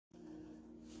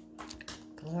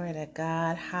Glory to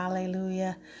God.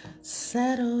 Hallelujah.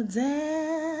 Settle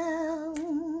down.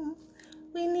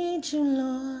 We need you,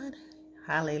 Lord.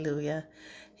 Hallelujah.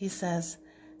 He says,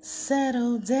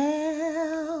 settle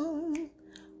down.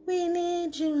 We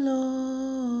need you,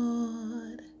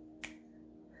 Lord.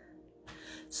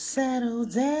 Settle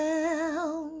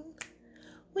down.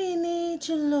 We need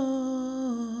you,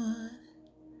 Lord.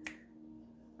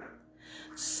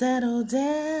 Settle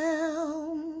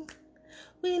down.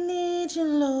 We need you,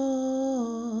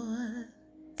 Lord.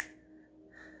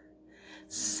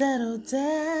 Settle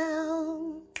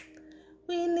down.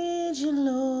 We need you,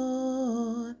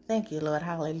 Lord. Thank you, Lord.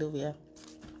 Hallelujah.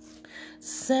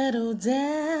 Settle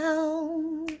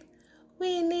down.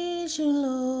 We need you,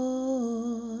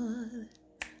 Lord.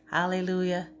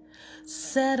 Hallelujah.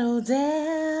 Settle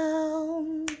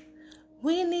down.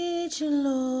 We need you,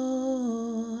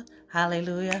 Lord.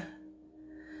 Hallelujah.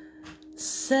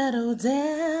 Settle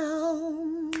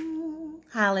down.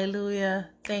 Hallelujah.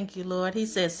 Thank you, Lord. He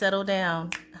said, settle down.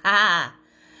 Ha!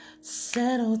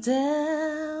 Settle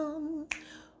down.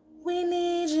 We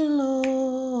need you,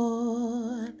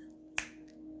 Lord.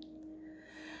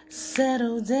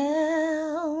 Settle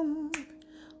down.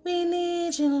 We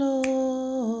need you,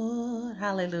 Lord.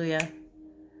 Hallelujah.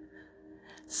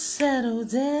 Settle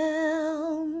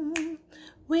down.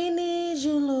 We need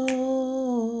you,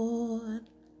 Lord.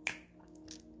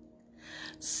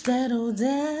 Settle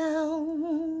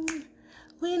down.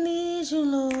 We need you,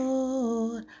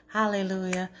 Lord.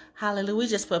 Hallelujah. Hallelujah. We're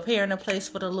just preparing a place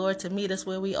for the Lord to meet us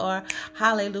where we are.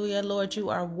 Hallelujah. Lord, you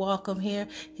are welcome here.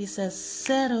 He says,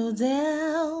 settle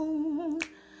down.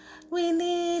 We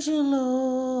need you,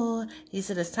 Lord. He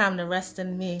said, it's time to rest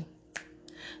in me.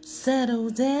 Settle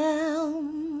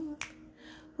down.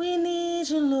 We need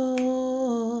you,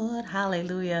 Lord.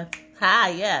 Hallelujah. Ah,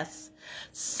 yes.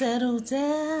 Settle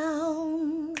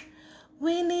down.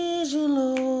 We need you,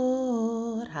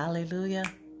 Lord. Hallelujah.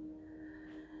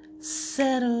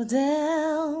 Settle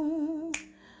down.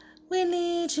 We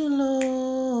need you,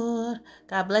 Lord.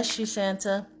 God bless you,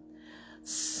 Santa.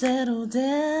 Settle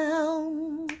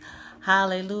down.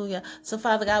 Hallelujah. So,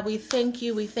 Father God, we thank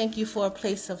you. We thank you for a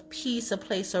place of peace, a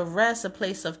place of rest, a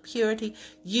place of purity.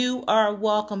 You are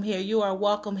welcome here. You are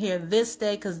welcome here this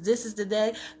day, because this is the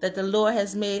day that the Lord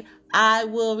has made. I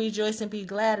will rejoice and be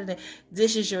glad in it.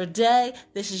 This is your day.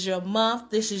 This is your month.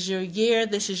 This is your year.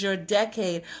 This is your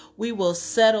decade. We will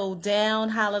settle down,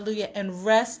 hallelujah, and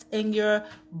rest in your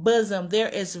bosom. There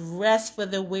is rest for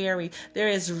the weary. There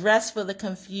is rest for the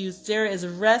confused. There is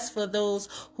rest for those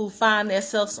who find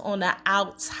themselves on the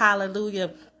outs,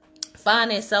 hallelujah.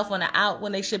 Find themselves on the out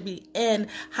when they should be in,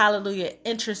 hallelujah,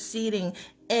 interceding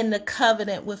in the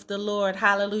covenant with the Lord,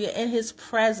 hallelujah, in his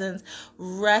presence,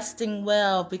 resting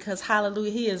well, because,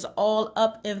 hallelujah, he is all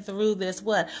up and through this,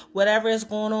 whatever is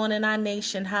going on in our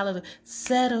nation, hallelujah.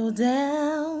 Settle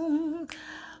down.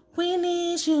 We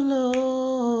need you,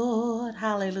 Lord,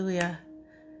 hallelujah.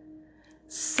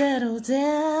 Settle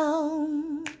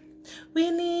down. We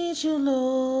need you,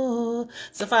 Lord.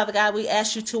 So, Father God, we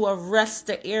ask you to arrest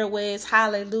the airways.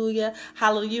 Hallelujah.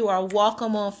 Hallelujah. You are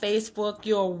welcome on Facebook.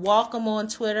 You are welcome on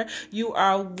Twitter. You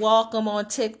are welcome on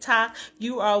TikTok.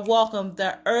 You are welcome.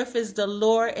 The earth is the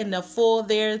Lord and the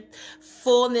fullness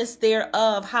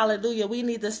thereof. Hallelujah. We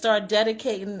need to start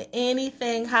dedicating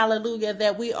anything, hallelujah,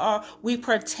 that we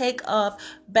partake of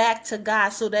back to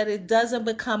God, so that it doesn't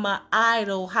become an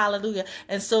idol. Hallelujah.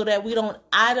 And so that we don't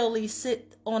idly sit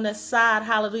on the side,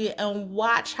 hallelujah, and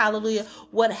watch, hallelujah,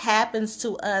 what happens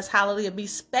to us, hallelujah. Be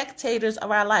spectators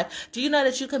of our life. Do you know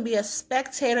that you can be a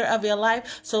spectator of your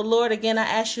life? So, Lord, again, I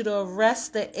ask you to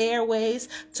arrest the airways,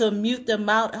 to mute the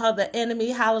mouth of the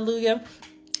enemy, hallelujah.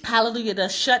 Hallelujah, to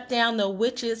shut down the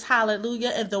witches, hallelujah,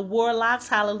 and the warlocks,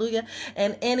 hallelujah,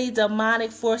 and any demonic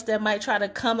force that might try to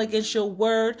come against your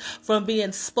word from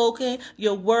being spoken,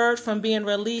 your word from being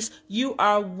released. You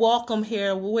are welcome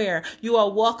here. Where? You are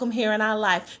welcome here in our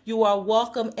life. You are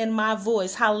welcome in my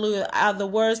voice, hallelujah, are the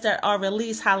words that are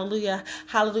released, hallelujah,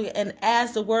 hallelujah. And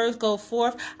as the words go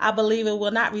forth, I believe it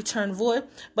will not return void,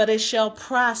 but it shall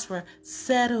prosper.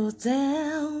 Settle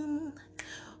down.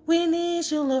 We need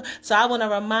you, Lord. So I want to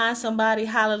remind somebody,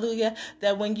 hallelujah,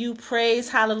 that when you praise,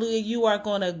 hallelujah, you are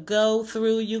going to go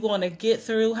through. You're going to get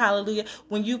through, hallelujah.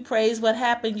 When you praise, what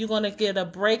happened? You're going to get a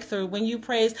breakthrough. When you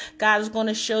praise, God is going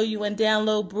to show you and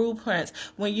download blueprints.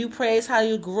 When you praise, how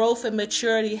your growth and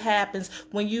maturity happens.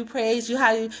 When you praise,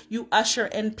 how you usher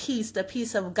in peace, the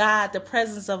peace of God, the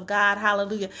presence of God,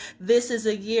 hallelujah. This is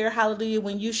a year, hallelujah,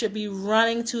 when you should be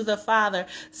running to the Father,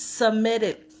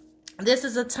 submitted, This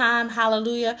is a time,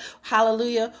 hallelujah,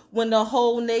 hallelujah, when the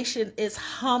whole nation is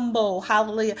humble,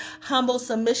 hallelujah, humble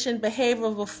submission behavior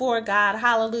before God,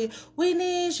 hallelujah. We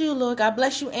need you, Lord. God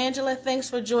bless you, Angela. Thanks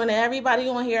for joining. Everybody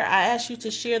on here, I ask you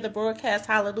to share the broadcast,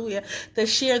 hallelujah, to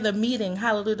share the meeting,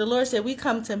 hallelujah. The Lord said we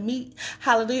come to meet,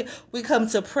 hallelujah. We come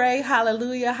to pray,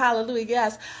 hallelujah, hallelujah.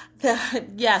 Yes.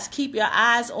 Yes, keep your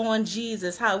eyes on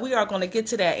Jesus. How we are going to get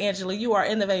to that, Angela. You are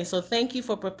in the vein. So thank you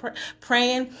for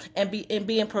praying and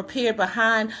being prepared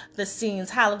behind the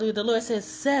scenes. Hallelujah. The Lord says,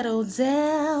 settle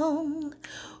down.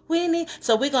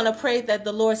 So we're going to pray that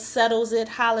the Lord settles it.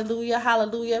 Hallelujah,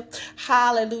 hallelujah,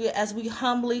 hallelujah. As we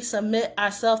humbly submit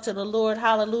ourselves to the Lord.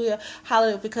 Hallelujah,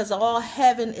 hallelujah. Because all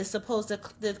heaven is supposed to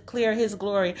declare his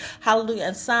glory. Hallelujah.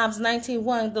 In Psalms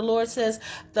 19:1, the Lord says,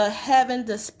 the heaven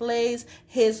displays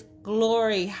his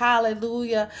glory.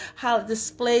 Hallelujah. How it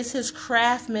displays his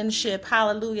craftsmanship.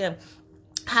 Hallelujah.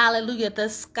 Hallelujah. The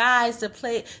skies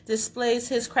displays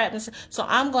his craftsmanship. So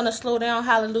I'm going to slow down.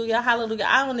 Hallelujah. Hallelujah.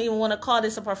 I don't even want to call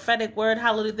this a prophetic word.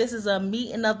 Hallelujah. This is a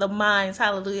meeting of the minds.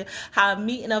 Hallelujah. A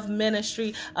meeting of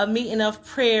ministry, a meeting of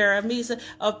prayer, a meeting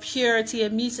of purity, a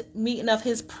meeting of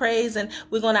his praise. And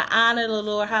we're going to honor the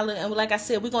Lord. Hallelujah. And like I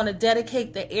said, we're going to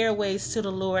dedicate the airways to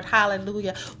the Lord.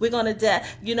 Hallelujah. We're going to,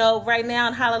 right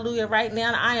now, hallelujah, right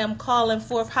now, I am calling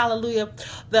forth, hallelujah,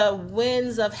 the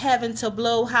winds of heaven to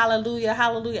blow. Hallelujah.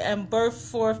 Hallelujah. And birth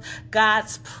forth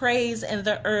God's praise in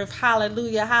the earth.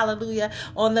 Hallelujah. Hallelujah.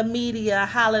 On the media.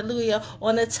 Hallelujah.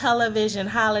 On the television.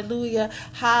 Hallelujah.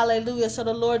 Hallelujah. So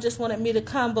the Lord just wanted me to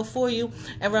come before you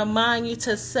and remind you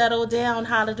to settle down.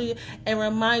 Hallelujah. And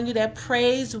remind you that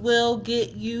praise will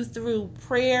get you through.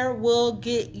 Prayer will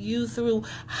get you through.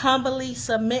 Humbly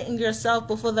submitting yourself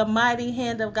before the mighty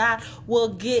hand of God will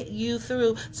get you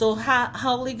through. So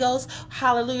Holy Ghost,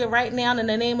 hallelujah, right now in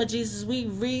the name of Jesus, we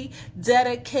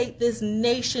rededicate this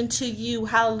nation to you.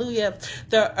 Hallelujah.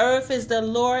 The earth is the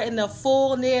Lord and the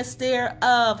fullness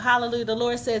thereof. Hallelujah. The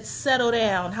Lord said, settle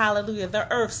down. Hallelujah.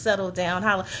 The earth settled down.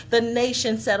 Hallelujah. The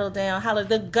nation settled down.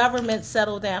 Hallelujah. The government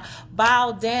settled down.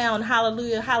 Bow down.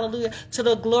 Hallelujah. Hallelujah. To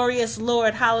the glorious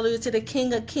Lord. Hallelujah. To the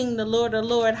King of Kings, the Lord of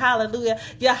Lord. Hallelujah.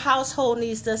 Your household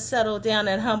needs to settle down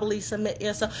and humbly submit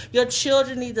yourself. Your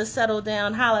children need to settle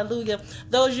down. Hallelujah.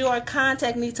 Those you are in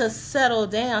contact need to settle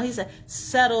down. He said,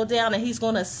 settle down, and he's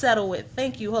going to settle it.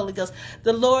 Thank you, Holy Ghost.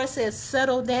 The Lord says,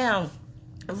 settle down.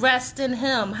 Rest in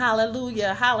him.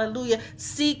 Hallelujah. Hallelujah.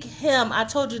 Seek him. I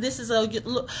told you this is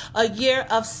a year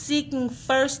of seeking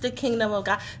first the kingdom of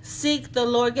God. Seek the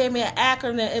Lord. Gave me an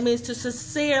acronym. It means to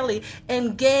sincerely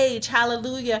engage.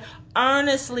 Hallelujah.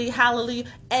 Earnestly. Hallelujah.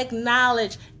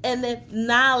 Acknowledge and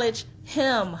acknowledge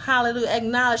him. Hallelujah.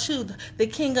 Acknowledge who? The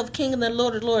King of Kings and the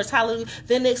Lord of Lords. Hallelujah.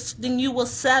 Then you will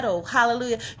settle.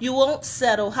 Hallelujah. You won't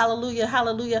settle. Hallelujah.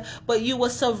 Hallelujah. But you will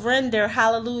surrender.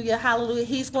 Hallelujah. Hallelujah.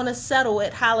 He's going to settle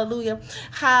it. Hallelujah.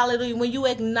 Hallelujah. When you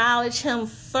acknowledge him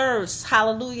first.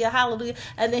 Hallelujah. Hallelujah.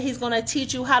 And then he's going to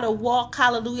teach you how to walk.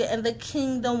 Hallelujah. In the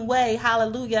kingdom way.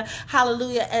 Hallelujah.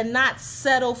 Hallelujah. And not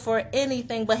settle for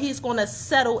anything, but he's going to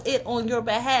settle it on your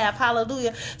behalf.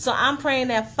 Hallelujah. So I'm praying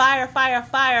that fire,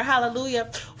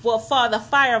 hallelujah, will fall. The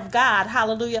fire of God,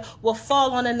 hallelujah, will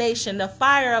fall on the nation. The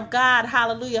fire of God,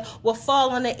 hallelujah, will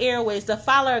fall on the airways. The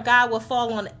fire of God will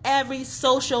fall on every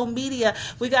social media.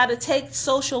 We got to take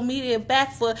social media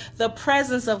back for the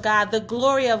presence of God, the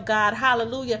glory of God,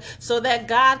 hallelujah, so that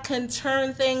God can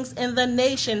turn things in the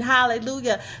nation.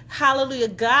 Hallelujah. Hallelujah.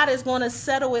 God is going to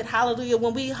settle it. Hallelujah.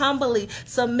 When we humbly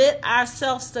submit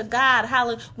ourselves to God,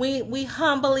 hallelujah, we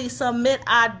humbly submit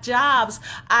our jobs,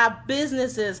 our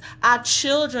businesses, our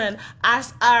children,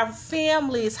 our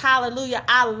families, hallelujah,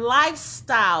 our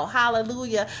lifestyle,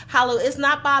 hallelujah, hallelujah. It's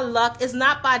not by luck, it's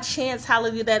not by chance,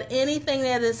 hallelujah, that anything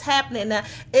that is happening, that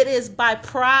it is by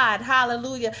pride,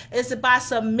 hallelujah. It's by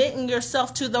submitting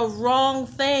yourself to the wrong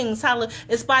things, hallelujah.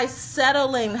 It's by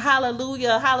settling,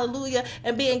 hallelujah, hallelujah,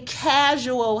 and being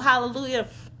casual, hallelujah.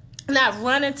 Not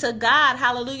running to God,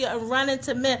 hallelujah, and running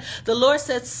to men. The Lord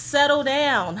said, settle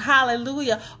down,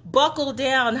 hallelujah, buckle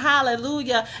down,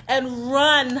 hallelujah, and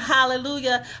run,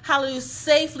 hallelujah, hallelujah,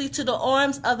 safely to the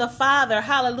arms of the Father,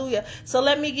 hallelujah. So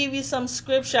let me give you some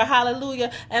scripture,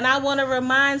 hallelujah, and I want to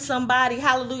remind somebody,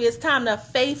 hallelujah, it's time to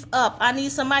faith up. I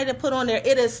need somebody to put on there,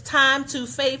 it is time to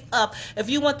faith up. If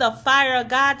you want the fire of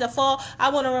God to fall, I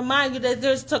want to remind you that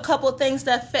there's a couple things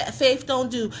that faith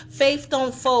don't do. Faith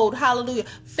don't fold, hallelujah.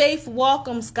 Faith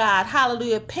welcomes God.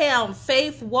 Hallelujah. Pound.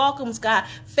 Faith welcomes God.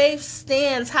 Faith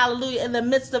stands, hallelujah, in the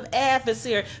midst of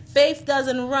adversary. Faith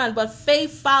doesn't run, but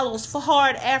faith follows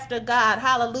hard after God,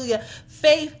 hallelujah.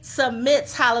 Faith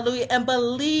submits, hallelujah, and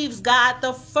believes God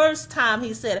the first time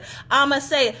he said it. I'm going to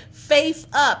say it. Faith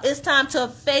up. It's time to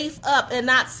faith up and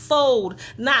not fold,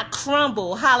 not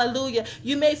crumble. Hallelujah.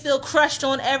 You may feel crushed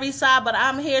on every side, but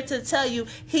I'm here to tell you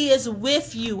he is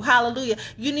with you. Hallelujah.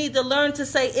 You need to learn to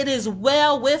say it is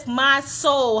well with my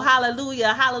soul.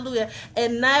 Hallelujah. Hallelujah.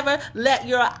 And never let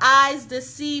your eyes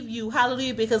deceive you.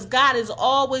 Hallelujah. Because God is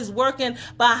always working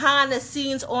behind the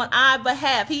scenes on our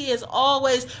behalf. He is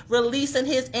always releasing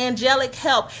his angelic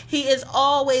help. He is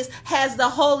always has the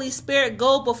Holy Spirit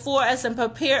go before us and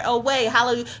prepare a way.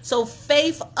 Hallelujah. So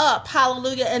faith up.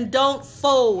 Hallelujah. And don't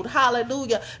fold.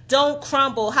 Hallelujah. Don't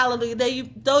crumble. Hallelujah.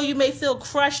 Though you may feel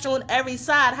crushed on every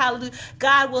side. Hallelujah.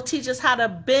 God will teach us how to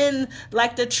bend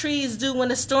like the trees do when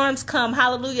the storms come.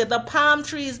 Hallelujah. The palm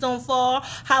trees don't fall.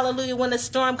 Hallelujah. When the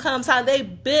storm comes, how they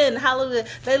bend. Hallelujah.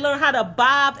 They learn how to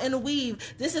bob and weave.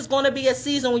 This is going to be a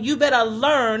season when you better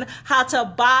learn how to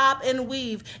bob and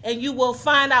weave, and you will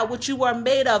find out what you are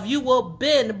made of. You will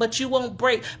bend, but you won't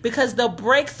break, because the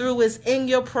breakthrough is in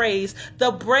your praise. The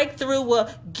breakthrough will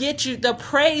get you, the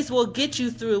praise will get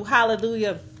you through.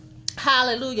 Hallelujah.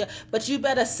 Hallelujah. But you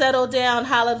better settle down.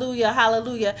 Hallelujah.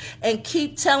 Hallelujah. And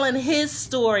keep telling his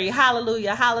story.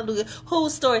 Hallelujah. Hallelujah.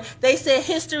 Whose story? They said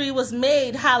history was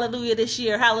made. Hallelujah. This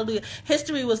year. Hallelujah.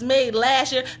 History was made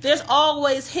last year. There's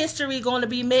always history going to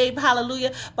be made.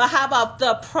 Hallelujah. But how about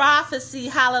the prophecy?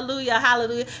 Hallelujah.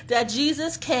 Hallelujah. That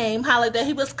Jesus came. Hallelujah. That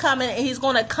he was coming and he's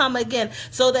going to come again.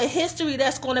 So the history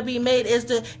that's going to be made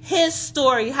is his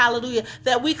story. Hallelujah.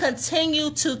 That we continue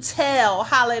to tell.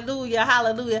 Hallelujah.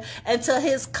 Hallelujah. Until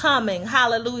his coming.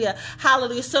 Hallelujah.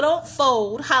 Hallelujah. So don't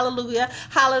fold. Hallelujah.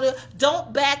 Hallelujah.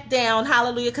 Don't back down.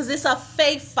 Hallelujah. Because it's a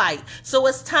faith fight. So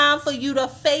it's time for you to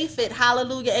faith it.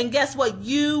 Hallelujah. And guess what?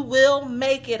 You will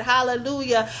make it.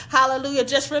 Hallelujah. Hallelujah.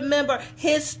 Just remember,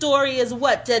 his story is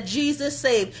what? That Jesus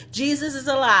saved. Jesus is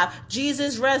alive.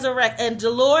 Jesus resurrect. And the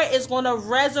Lord is going to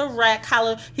resurrect.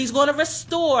 Hallelujah. He's going to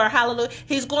restore. Hallelujah.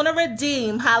 He's going to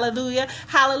redeem. Hallelujah.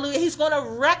 Hallelujah. He's going to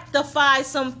rectify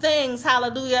some things.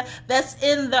 Hallelujah. That's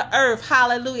in the earth.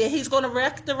 Hallelujah. He's going to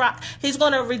rectify. He's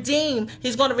going to redeem.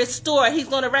 He's going to restore. He's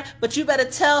going to but you better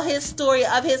tell his story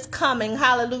of his coming.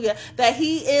 Hallelujah. That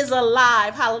he is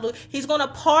alive. Hallelujah. He's going to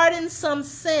pardon some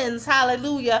sins.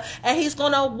 Hallelujah. And he's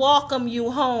going to welcome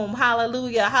you home.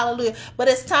 Hallelujah. Hallelujah. But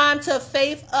it's time to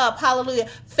faith up. Hallelujah.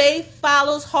 Faith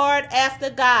follows hard after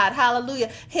God. Hallelujah.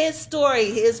 His story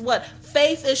is what?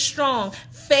 Faith is strong.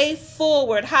 Faith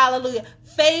forward. Hallelujah.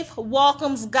 Faith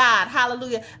welcomes God.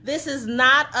 Hallelujah. This is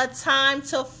not a time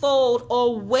to fold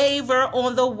or waver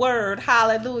on the word.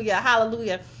 Hallelujah.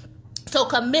 Hallelujah. So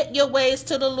commit your ways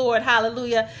to the Lord.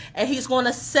 Hallelujah. And he's going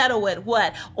to settle it.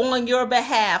 What? On your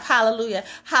behalf. Hallelujah.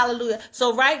 Hallelujah.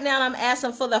 So right now I'm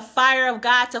asking for the fire of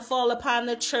God to fall upon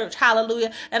the church.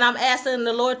 Hallelujah. And I'm asking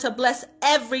the Lord to bless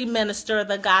every minister of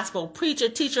the gospel, preacher,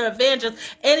 teacher, evangelist,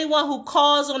 anyone who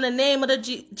calls on the name of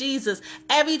Jesus.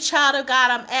 Every child of God,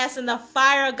 I'm asking the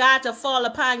fire of God to fall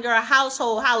upon your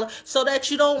household. Hallelujah. So that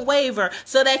you don't waver,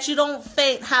 so that you don't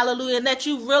faint. Hallelujah. And that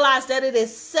you realize that it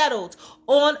is settled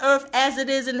on earth as it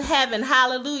is in heaven.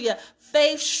 Hallelujah.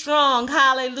 Faith strong.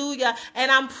 Hallelujah. And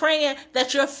I'm praying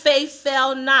that your faith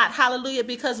fail not. Hallelujah.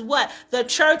 Because what? The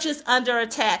church is under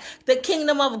attack. The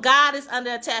kingdom of God is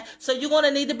under attack. So you're going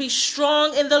to need to be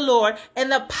strong in the Lord and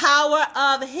the power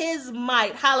of his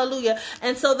might. Hallelujah.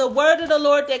 And so the word of the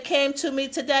Lord that came to me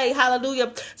today.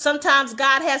 Hallelujah. Sometimes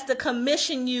God has to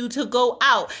commission you to go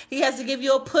out. He has to give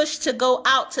you a push to go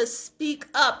out, to speak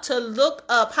up, to look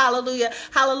up. Hallelujah.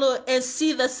 Hallelujah. And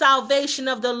see the salvation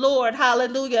of the Lord.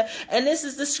 Hallelujah. And this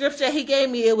is the scripture he gave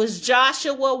me. It was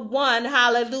Joshua 1,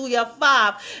 hallelujah,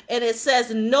 5. And it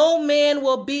says, no man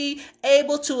will be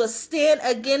able to stand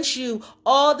against you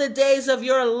all the days of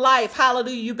your life.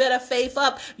 Hallelujah. You better faith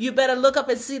up. You better look up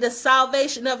and see the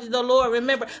salvation of the Lord.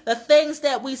 Remember, the things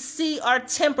that we see are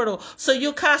temporal. So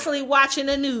you're constantly watching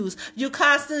the news. You're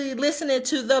constantly listening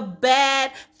to the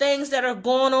bad things that are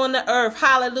going on the earth.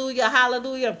 Hallelujah.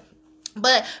 Hallelujah.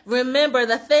 But remember,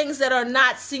 the things that are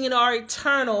not seen are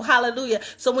eternal. Hallelujah.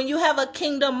 So when you have a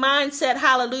kingdom mindset,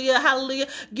 hallelujah, hallelujah,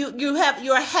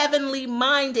 you're heavenly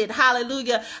minded.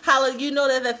 Hallelujah. Hallelujah. You know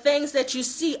that the things that you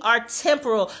see are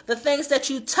temporal. The things that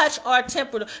you touch are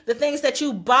temporal. The things that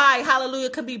you buy, hallelujah,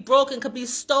 could be broken, could be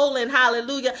stolen.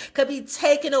 Hallelujah. Could be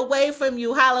taken away from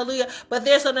you. Hallelujah. But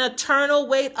there's an eternal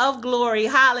weight of glory.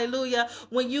 Hallelujah.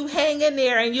 When you hang in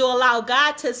there and you allow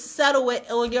God to settle it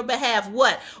on your behalf,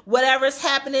 whatever whatever's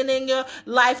happening in your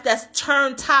life that's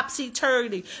turned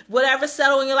topsy-turvy, whatever's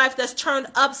settled in your life that's turned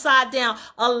upside down,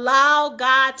 allow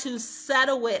God to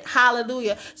settle it.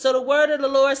 Hallelujah. So the word of the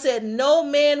Lord said, no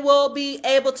man will be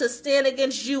able to stand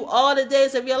against you all the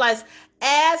days of your life.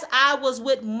 As I was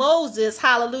with Moses,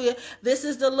 hallelujah. This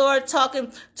is the Lord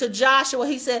talking to Joshua.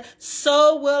 He said,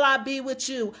 so will I be with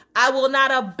you. I will not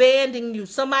abandon you.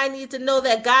 Somebody needs to know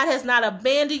that God has not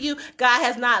abandoned you. God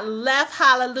has not left.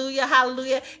 Hallelujah.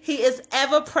 Hallelujah. He is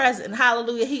ever present.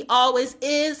 Hallelujah. He always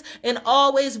is and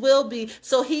always will be.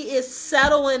 So he is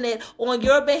settling it on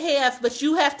your behalf, but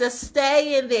you have to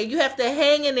stay in there. You have to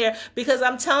hang in there, because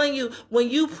I'm telling you, when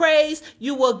you praise,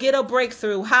 you will get a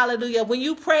breakthrough. Hallelujah. When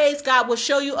you praise, God will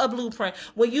show you a blueprint.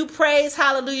 When you praise,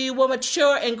 hallelujah, you will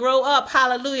mature and grow up.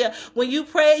 Hallelujah. When you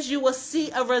praise, you will see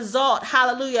a result.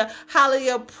 Hallelujah.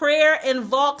 Hallelujah. Prayer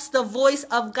invokes the voice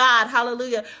of God.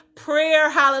 Hallelujah. Prayer,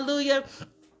 hallelujah,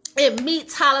 it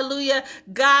meets, hallelujah,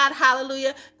 God,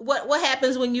 hallelujah. What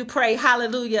happens when you pray?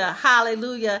 Hallelujah,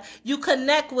 hallelujah. You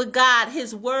connect with God,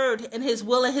 his word and his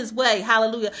will and his way.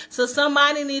 Hallelujah. So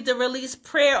somebody needs to release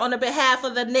prayer on the behalf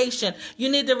of the nation. You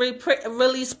need to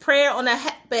release prayer on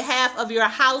the behalf of your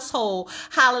household.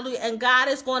 Hallelujah. And God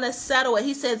is going to settle it.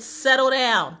 He said, settle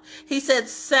down. He said,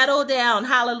 settle down.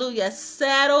 Hallelujah.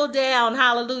 Settle down.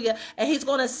 Hallelujah. And he's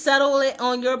going to settle it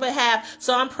on your behalf.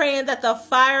 So I'm praying that the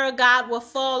fire of God will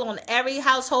fall on every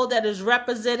household that is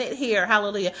represented here.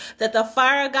 Hallelujah. That the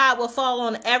fire of God will fall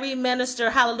on every minister.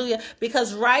 Hallelujah.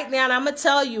 Because right now, and I'm going to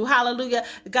tell you, hallelujah,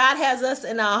 God has us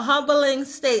in a humbling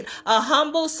state, a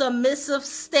humble, submissive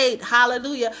state.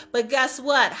 Hallelujah. But guess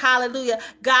what? Hallelujah.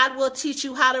 God will teach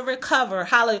you how to recover.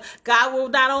 Hallelujah. God will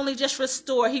not only just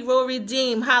restore, he will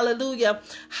redeem. Hallelujah.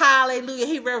 Hallelujah.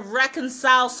 He will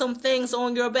reconcile some things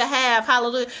on your behalf.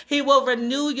 Hallelujah. He will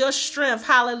renew your strength.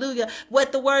 Hallelujah.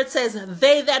 What the word says,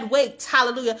 they that wait.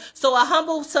 Hallelujah. So a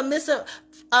humble, submissive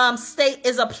state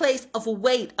is a place of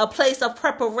wait, a place of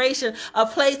preparation, a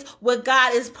place where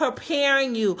God is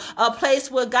preparing you, a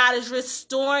place where God is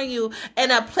restoring you,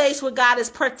 and a place where God is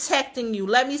protecting you.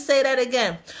 Let me say that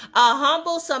again. A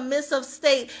humble, submissive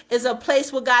state is a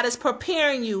place where God is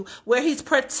preparing you, where he's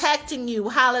protecting you.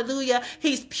 Hallelujah.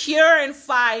 He's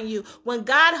purifying you. When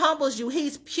God humbles you,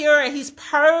 he's pure and he's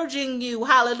purging you.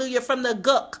 Hallelujah. From the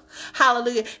gook.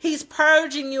 Hallelujah. He's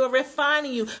purging you and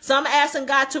refining you. So I'm asking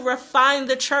God to refine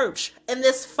the church in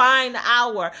this fine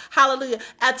hour. Hallelujah.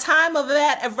 At time of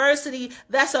that adversity,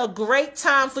 that's a great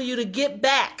time for you to get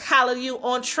back, hallelujah,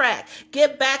 on track.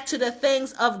 Get back to the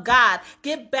things of God.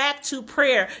 Get back to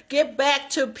prayer. Get back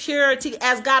to purity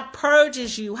as God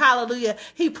purges you. Hallelujah.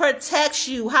 He protects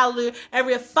you. Hallelujah. And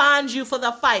refines you for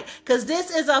the fight. Because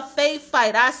this is a faith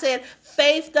fight. I said,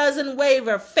 faith doesn't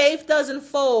waver. Faith doesn't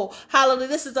fold. Hallelujah.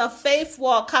 This is a faith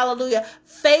walk. Hallelujah.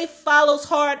 Faith follows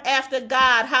hard after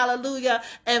God. Hallelujah.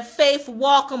 And faith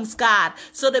welcomes God.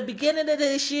 So the beginning of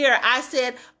this year, I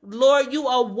said, Lord, you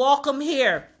are welcome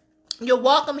here. You're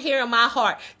welcome here in my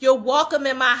heart. You're welcome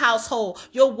in my household.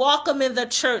 You're welcome in the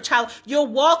church. You're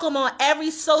welcome on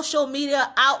every social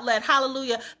media outlet.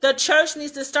 Hallelujah. The church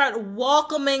needs to start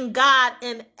welcoming God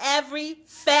in every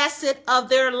facet of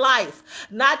their life,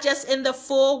 not just in the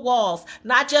four walls,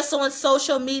 not just on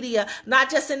social media,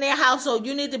 not just in their household.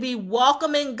 You need to be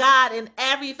welcoming God in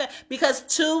every because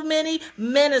too many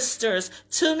ministers,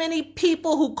 too many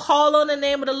people who call on the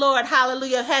name of the Lord,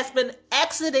 hallelujah, has been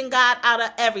exiting God out of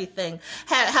everything.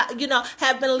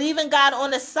 Have been leaving God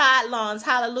on the sidelines,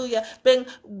 hallelujah, been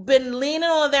leaning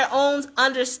on their own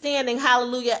understanding,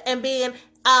 hallelujah, and being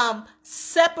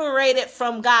separated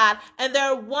from God, and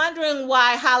they're wondering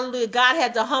why, hallelujah, God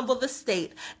had to humble the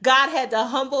state. God had to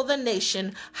humble the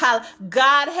nation.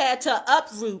 God had to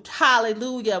uproot,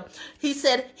 hallelujah. He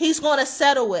said he's going to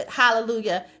settle it,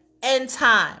 hallelujah, in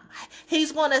time.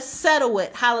 He's going to settle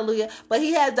it, hallelujah, but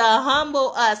he had to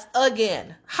humble us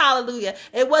again, hallelujah.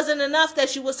 It wasn't enough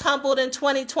that you was humbled in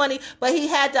 2020, but he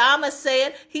had to, I'm going to say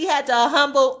it, he had to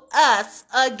humble us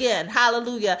again,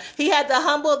 hallelujah. He had to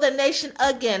humble the nation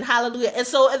again, hallelujah. And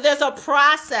so there's a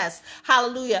process,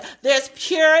 hallelujah. There's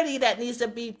purity that needs to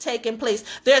be taking place.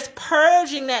 There's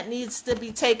purging that needs to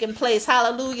be taking place,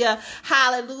 hallelujah,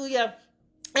 hallelujah.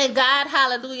 And God,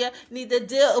 hallelujah, need to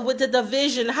deal with the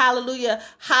division, hallelujah,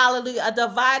 hallelujah. A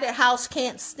divided house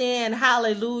can't stand,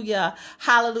 hallelujah,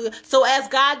 hallelujah. So as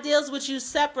God deals with you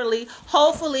separately,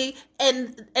 hopefully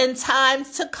in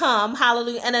times to come,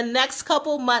 hallelujah, in the next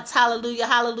couple months, hallelujah,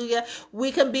 hallelujah,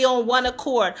 we can be on one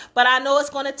accord. But I know it's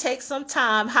going to take some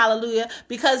time, hallelujah,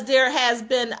 because there has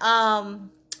been,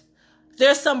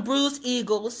 there's some bruised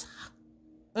eagles.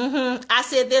 I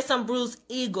said there's some bruised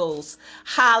eagles.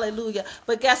 Hallelujah.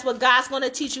 But guess what? God's going to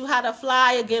teach you how to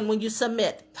fly again when you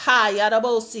submit.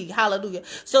 Hallelujah.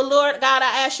 So Lord God,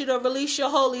 I ask you to release your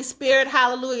Holy Spirit.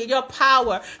 Hallelujah. Your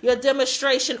power, your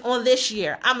demonstration on this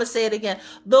year. I'm going to say it again.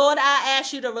 Lord, I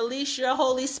ask you to release your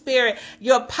Holy Spirit,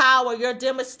 your power, your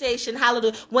demonstration.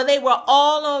 Hallelujah. When they were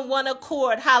all on one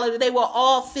accord, hallelujah, they were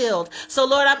all filled. So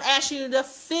Lord, I'm asking you to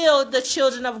fill the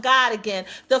children of God again,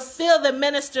 to fill the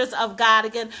ministers of God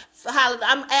again.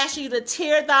 I'm asking you to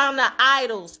tear down the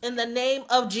idols in the name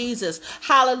of Jesus.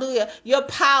 Hallelujah. Your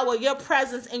power, your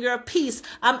presence, and your peace.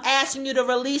 I'm asking you to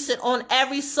release it on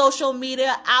every social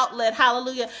media outlet.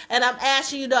 Hallelujah. And I'm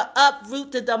asking you to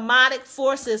uproot the demonic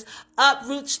forces,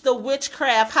 uproot the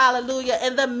witchcraft. Hallelujah.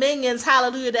 And the minions.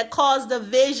 Hallelujah. That cause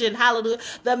division. Hallelujah.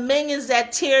 The minions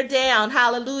that tear down.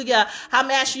 Hallelujah.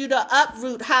 I'm asking you to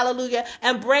uproot. Hallelujah.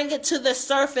 And bring it to the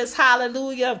surface.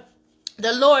 Hallelujah.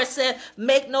 The Lord said,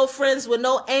 make no friends with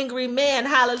no angry man.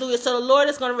 Hallelujah. So the Lord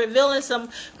is going to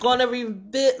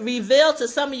reveal to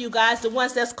some of you guys, the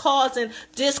ones that's causing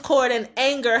discord and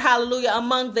anger. Hallelujah.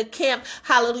 Among the camp.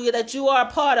 Hallelujah. That you are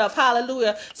a part of.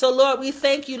 Hallelujah. So Lord, we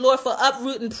thank you, Lord, for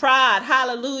uprooting pride.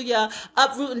 Hallelujah.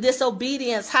 Uprooting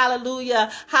disobedience.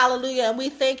 Hallelujah. Hallelujah. And we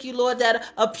thank you, Lord,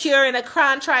 that a pure and a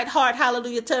contrite heart.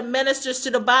 Hallelujah. To ministers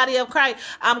to the body of Christ.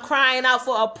 I'm crying out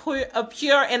for a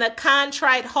pure and a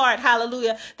contrite heart. Hallelujah.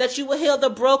 That you will heal the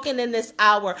broken in this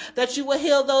hour. That you will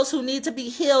heal those who need to be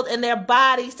healed in their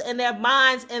bodies and their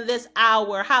minds in this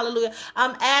hour. Hallelujah.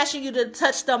 I'm asking you to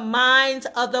touch the minds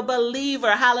of the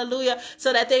believer. Hallelujah.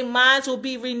 So that their minds will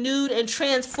be renewed and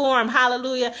transformed.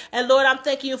 Hallelujah. And Lord, I'm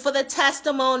thanking you for the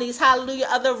testimonies. Hallelujah.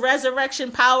 Of the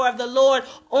resurrection power of the Lord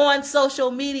on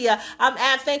social media. I'm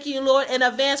thanking you, Lord, in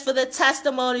advance for the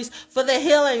testimonies, for the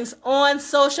healings on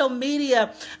social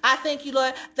media. I thank you,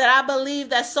 Lord, that I believe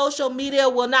that social media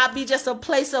will not be just a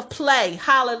place of play.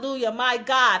 Hallelujah. My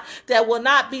God, that will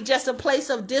not be just a place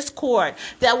of discord.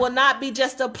 That will not be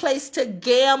just a place to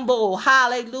gamble.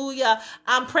 Hallelujah.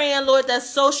 I'm praying, Lord, that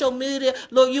social media,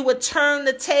 Lord, you would turn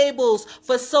the tables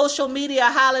for social media.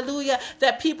 Hallelujah.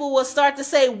 That people will start to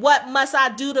say, what must I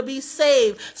do to be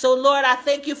saved? So Lord, I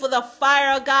thank you for the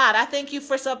fire of God. I thank you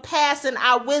for surpassing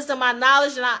our wisdom, our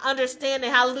knowledge, and our understanding.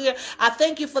 Hallelujah. I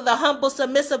thank you for the humble,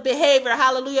 submissive behavior.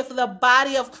 Hallelujah. For the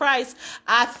body of Christ.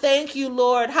 I thank you,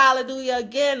 Lord. Hallelujah.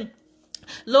 Again,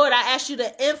 Lord, I ask you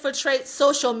to infiltrate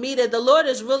social media. The Lord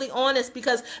is really honest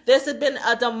because there's been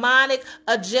a demonic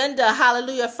agenda.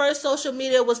 Hallelujah. First, social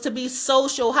media was to be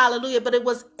social. Hallelujah. But it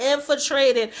was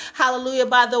infiltrated. Hallelujah.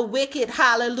 By the wicked.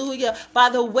 Hallelujah. By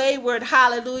the wayward.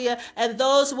 Hallelujah. And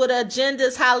those with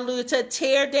agendas. Hallelujah. To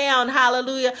tear down.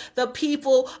 Hallelujah. The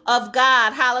people of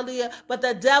God. Hallelujah. But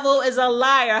the devil is a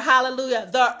liar. Hallelujah.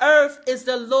 The earth is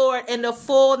the Lord and the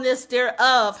fullness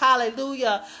thereof.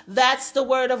 Hallelujah. That's the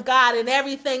word of God. And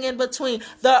everything in between.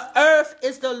 The earth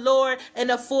is the Lord and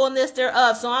the fullness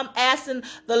thereof. So I'm asking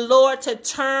the Lord to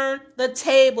turn the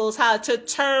tables, to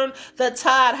turn the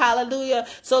tide. Hallelujah.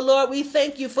 So Lord, we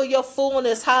thank you for your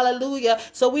fullness. Hallelujah.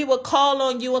 So we will call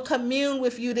on you and commune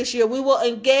with you this year. We will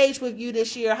engage with you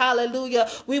this year. Hallelujah.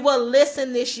 We will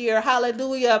listen this year.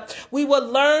 Hallelujah. We will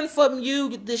learn from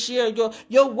you this year,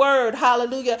 your word.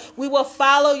 Hallelujah. We will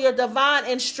follow your divine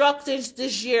instructions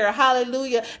this year.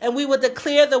 Hallelujah. And we will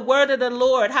declare the word of the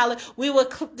Lord. Hallelujah. We will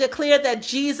declare that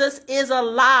Jesus is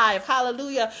alive.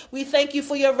 Hallelujah. We thank you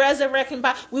for your resurrection.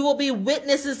 We will be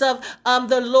witnesses of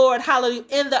the Lord. Hallelujah.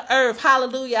 In the earth.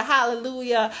 Hallelujah.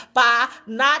 Hallelujah. By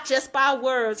not just by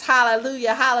words.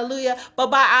 Hallelujah. Hallelujah. But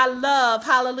by our love.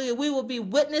 Hallelujah. We will be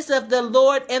witnesses of the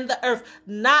Lord in the earth.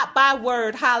 Not by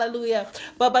word. Hallelujah.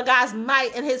 But by God's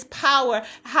might and his power.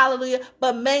 Hallelujah.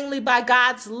 But mainly by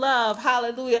God's love.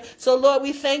 Hallelujah. So Lord,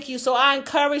 we thank you. So I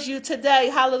encourage you today.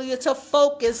 Hallelujah. To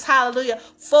focus, hallelujah.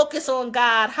 Focus on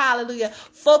God, hallelujah.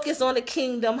 Focus on the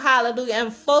kingdom, hallelujah.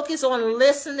 And focus on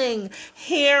listening,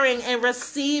 hearing, and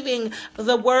receiving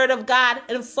the word of God.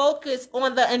 And focus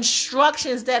on the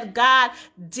instructions that God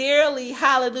dearly,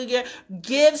 hallelujah,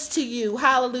 gives to you,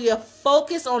 hallelujah.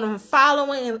 Focus on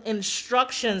following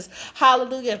instructions,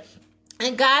 hallelujah.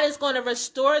 And God is going to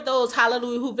restore those,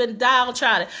 hallelujah, who've been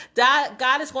downtrodden.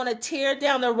 God is going to tear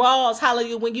down the walls,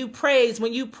 hallelujah, when you praise,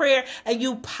 when you pray, and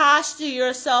you posture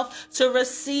yourself to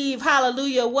receive,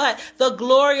 hallelujah, what? The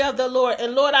glory of the Lord.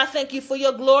 And Lord, I thank you for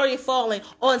your glory falling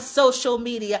on social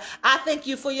media. I thank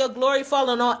you for your glory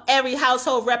falling on every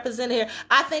household represented here.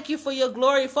 I thank you for your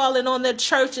glory falling on the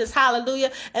churches,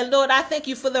 hallelujah. And Lord, I thank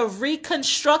you for the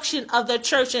reconstruction of the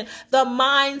church and the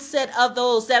mindset of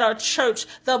those that are church,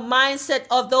 the mindset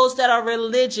of those that are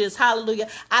religious. Hallelujah.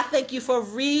 I thank you for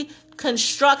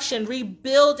reconstruction,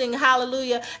 rebuilding,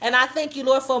 hallelujah. And I thank you,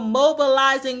 Lord, for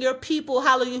mobilizing your people,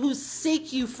 hallelujah, who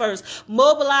seek you first,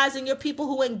 mobilizing your people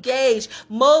who engage,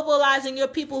 mobilizing your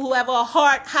people who have a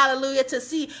heart, hallelujah, to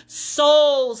see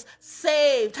souls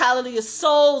saved, hallelujah,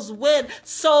 souls win,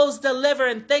 souls deliver.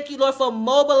 And thank you, Lord, for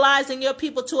mobilizing your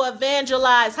people to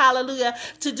evangelize, hallelujah,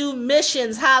 to do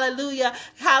missions, hallelujah,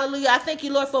 hallelujah. I thank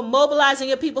you, Lord, for mobilizing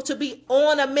your people to be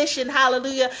on a mission,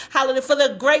 hallelujah, hallelujah, for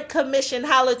the Great Commission,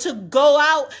 hallelujah, to go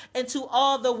out into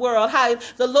all the world. Hallelujah.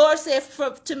 The Lord said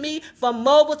to me, from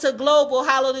mobile to global,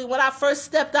 hallelujah, when I first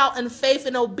stepped out in faith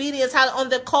and obedience, hallelujah, on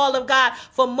the call of God,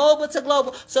 from mobile to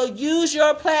global. So use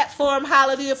your platform,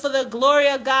 hallelujah, for the glory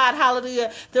of God,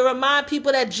 hallelujah, to remind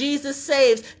people that Jesus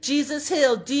saves, Jesus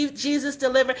heals, Jesus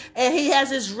delivers, and he has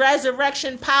his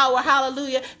resurrection power,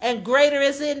 hallelujah, and greater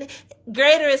is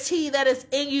he that is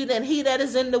in you than he that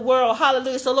is in the world.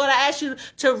 Hallelujah. So Lord, I ask you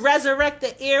to resurrect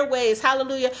the airways.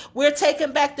 Hallelujah. We're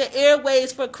taking back the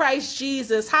airways for Christ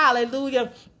Jesus.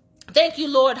 Hallelujah. Thank you,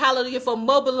 Lord, hallelujah, for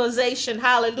mobilization,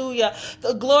 hallelujah.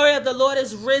 The glory of the Lord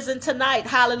is risen tonight,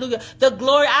 hallelujah. The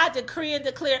glory, I decree and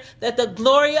declare that the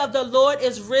glory of the Lord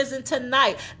is risen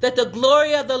tonight, that the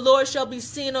glory of the Lord shall be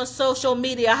seen on social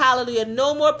media, hallelujah.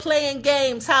 No more playing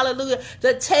games, hallelujah.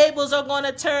 The tables are going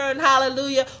to turn,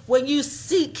 hallelujah, when you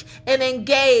seek and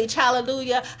engage,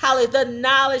 hallelujah, hallelujah, the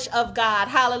knowledge of God,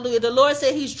 hallelujah. The Lord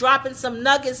said he's dropping some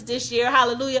nuggets this year,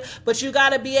 hallelujah, but you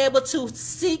got to be able to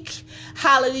seek,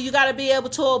 hallelujah. You got to be able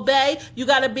to obey. You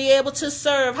got to be able to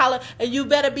serve. Hallelujah. And you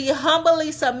better be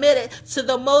humbly submitted to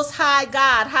the Most High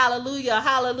God. Hallelujah.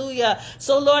 Hallelujah.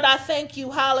 So, Lord, I thank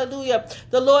you. Hallelujah.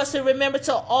 The Lord said, remember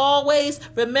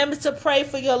to pray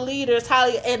for your leaders.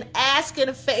 Hallelujah. And ask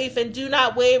in faith and do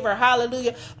not waver.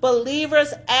 Hallelujah.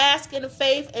 Believers, ask in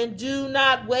faith and do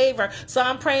not waver. So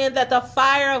I'm praying that the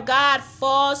fire of God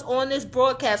falls on this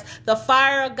broadcast. The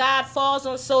fire of God falls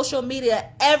on social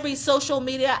media, every social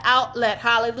media outlet.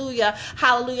 Hallelujah.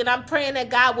 Hallelujah. And I'm praying that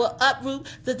God will uproot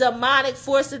the demonic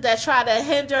forces that try to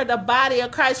hinder the body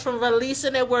of Christ from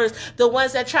releasing their words. The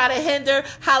ones that try to hinder,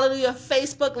 hallelujah,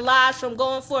 Facebook lives from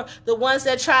going forth. The ones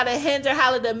that try to hinder,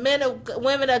 hallelujah, the men and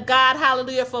women of God,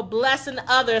 hallelujah, for blessing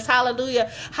others. Hallelujah.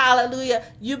 Hallelujah.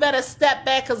 You better step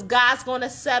back because God's going to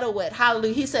settle it.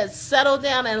 Hallelujah. He said, settle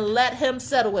down and let him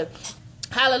settle it.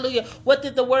 Hallelujah. What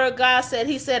did the word of God say?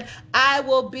 He said, I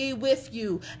will be with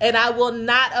you and I will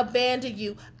not abandon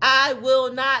you. I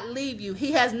will not leave you.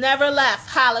 He has never left.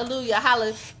 Hallelujah.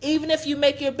 Hallelujah. Even if you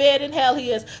make your bed in hell,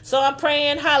 he is. So I'm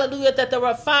praying, hallelujah, that the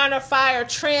refiner fire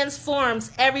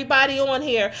transforms everybody on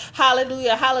here.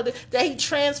 Hallelujah. Hallelujah. That he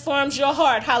transforms your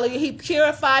heart. Hallelujah. He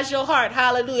purifies your heart.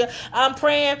 Hallelujah. I'm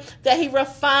praying that he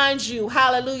refines you.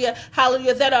 Hallelujah.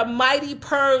 Hallelujah. That a mighty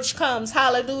purge comes.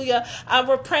 Hallelujah.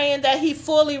 We're praying that he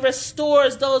fully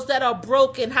restores those that are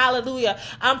broken. Hallelujah.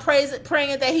 I'm praying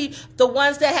that the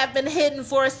ones that have been hidden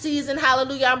for a season,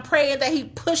 hallelujah, I'm praying that he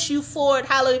push you forward,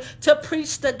 hallelujah, to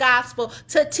preach the gospel,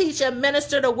 to teach and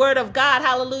minister the word of God,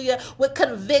 hallelujah, with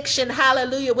conviction,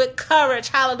 hallelujah, with courage,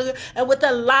 hallelujah, and with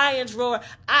the lion's roar.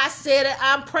 I said it.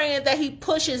 I'm praying that he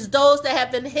pushes those that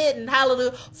have been hidden,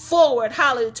 hallelujah, forward,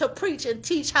 hallelujah, to preach and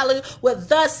teach, hallelujah, what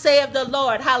thus saith the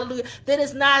Lord, hallelujah. That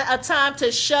is not a time to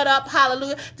shut up,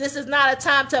 hallelujah. This is not a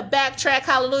time to backtrack,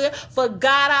 hallelujah. For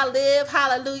God I live,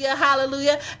 hallelujah,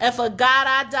 hallelujah, and for God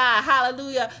I die,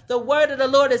 hallelujah. The word of the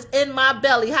Lord is in my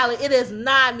belly, hallelujah. It is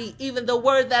nigh me, even the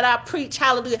word that I preach,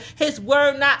 hallelujah. His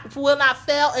word will not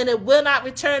fail and it will not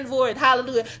return void,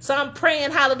 hallelujah. So I'm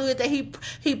praying, hallelujah, that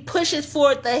he pushes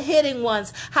forward the hidden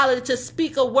ones, hallelujah, to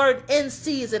speak a word in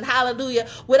season, hallelujah,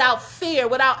 without fear,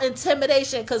 without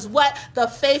intimidation, because what? The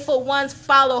faithful ones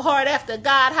follow hard after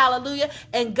God, hallelujah,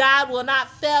 and God will not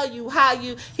fail you,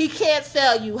 he can't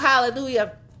fail you,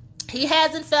 hallelujah. He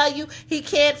hasn't failed you. He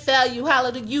can't fail you.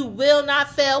 Hallelujah. You will not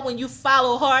fail when you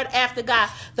follow hard after God.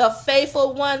 The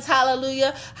faithful ones,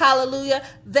 hallelujah, hallelujah,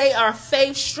 they are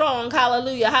faith strong,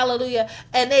 hallelujah, hallelujah,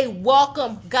 and they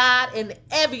welcome God in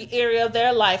every area of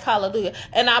their life, hallelujah.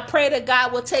 And I pray that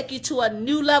God will take you to a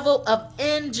new level of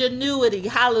ingenuity,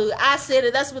 hallelujah. I said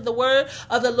it. That's what the word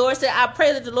of the Lord said. I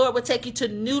pray that the Lord will take you to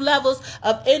new levels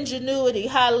of ingenuity,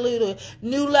 hallelujah,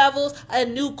 new levels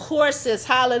and new courses,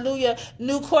 hallelujah,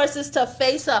 new courses to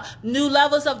face up, new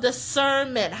levels of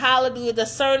discernment, hallelujah,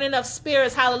 discerning of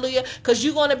spirits, hallelujah, because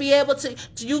you're going to be able to,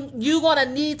 you're going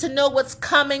to need to know what's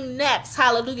coming next,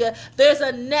 hallelujah. There's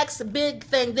a next big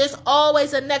thing. There's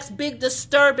always a next big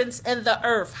disturbance in the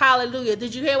earth, hallelujah.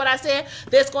 Did you hear what I said?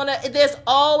 There's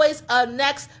always a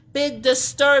next big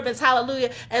disturbance,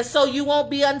 hallelujah. And so you won't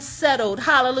be unsettled,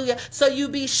 hallelujah. So you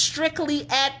be strictly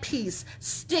at peace,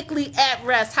 strictly at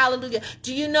rest, hallelujah.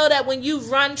 Do you know that when you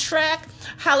run track,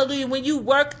 hallelujah, when you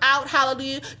work out,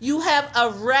 hallelujah, you have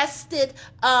arrested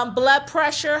blood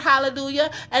pressure,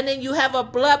 hallelujah, and then you have a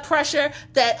blood pressure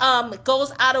that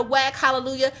goes out of whack,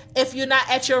 hallelujah, if you're not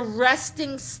at your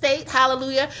resting state,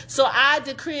 hallelujah. So I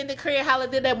decree and declare,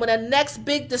 hallelujah, that when the next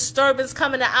big disturbance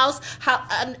come in the house,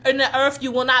 in the earth,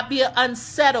 you will not be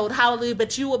unsettled, hallelujah,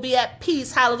 but you will be at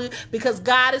peace, hallelujah, because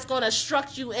God is going to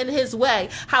instruct you in his way,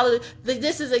 hallelujah.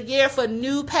 This is a year for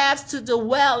new paths to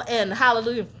dwell in,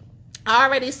 hallelujah. I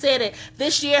already said it.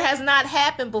 This year has not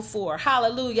happened before.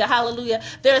 Hallelujah. Hallelujah.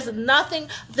 There's nothing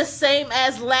the same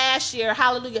as last year.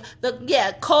 Hallelujah.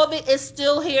 COVID is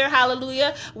still here.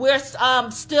 Hallelujah. We're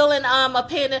still in a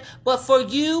pandemic. But for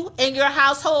you and your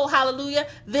household, hallelujah,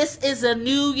 this is a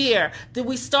new year.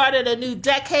 We started a new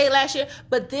decade last year,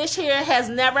 but this year has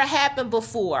never happened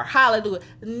before. Hallelujah.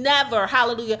 Never.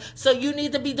 Hallelujah. So you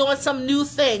need to be doing some new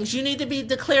things. You need to be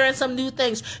declaring some new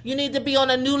things. You need to be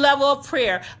on a new level of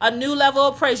prayer, a new level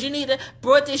of praise. You need to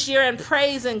brought this year in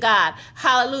praising God,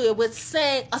 hallelujah, with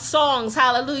songs,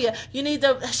 hallelujah.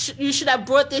 You should have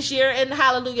brought this year in,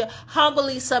 hallelujah,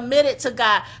 humbly submitted to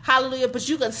God, hallelujah. But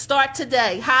you can start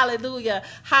today, hallelujah,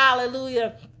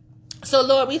 hallelujah. So,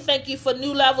 Lord, we thank you for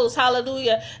new levels,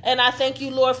 hallelujah. And I thank you,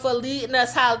 Lord, for leading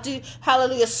us,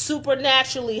 hallelujah,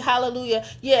 supernaturally, hallelujah.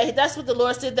 Yeah, that's what the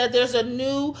Lord said, that there's a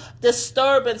new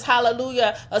disturbance,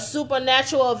 hallelujah, a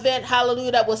supernatural event,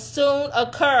 hallelujah, that will soon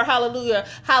occur, hallelujah,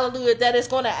 hallelujah, that is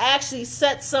going to actually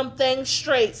set some things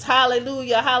straight,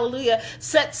 hallelujah, hallelujah,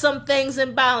 set some things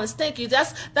in balance. Thank you.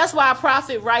 That's why a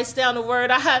prophet writes down the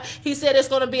word. He said it's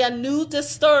going to be a new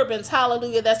disturbance,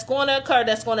 hallelujah, that's going to occur,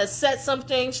 that's going to set some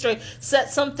things straight, set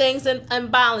some things in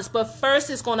balance. But first,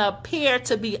 it's going to appear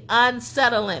to be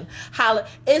unsettling. Hallelujah.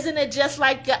 Isn't it just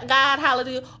like God?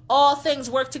 Hallelujah. All things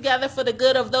work together for the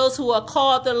good of those who are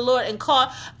called to the Lord and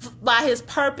called by his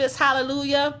purpose.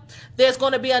 Hallelujah. There's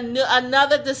going to be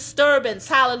another disturbance.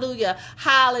 Hallelujah.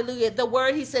 Hallelujah. The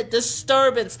word, he said,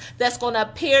 disturbance, that's going to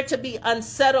appear to be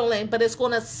unsettling, but it's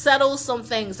going to settle some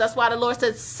things. That's why the Lord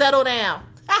said, settle down.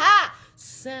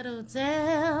 Settle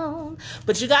down.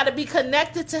 But you got to be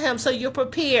connected to him so you're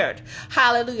prepared.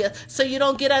 Hallelujah. So you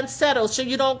don't get unsettled, so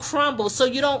you don't crumble, so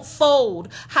you don't fold.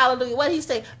 Hallelujah. What did he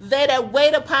say? They that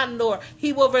wait upon the Lord,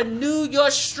 he will renew your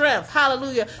strength.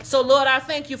 Hallelujah. So Lord, I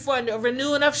thank you for a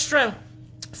renewing of strength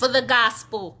for the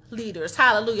gospel leaders,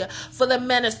 hallelujah, for the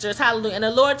ministers, hallelujah. And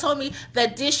the Lord told me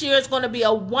that this year is going to be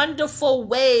a wonderful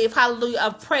wave, hallelujah,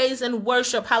 of praise and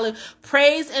worship, hallelujah.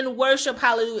 Praise and worship,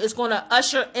 hallelujah, is going to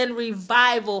usher in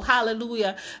revival,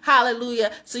 hallelujah,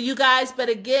 hallelujah. So you guys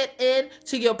better get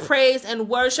into your praise and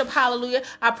worship, hallelujah.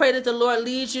 I pray that the Lord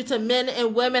leads you to men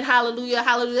and women, hallelujah,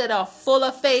 hallelujah, that are full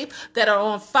of faith, that are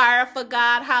on fire for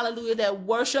God, hallelujah, that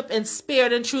worship in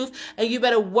spirit and truth. And you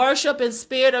better worship in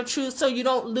spirit of truth so you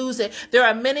don't lose it. There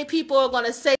are many people who are going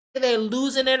to say they're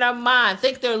losing their mind,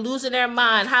 think they're losing their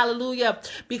mind, hallelujah,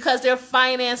 because their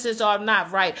finances are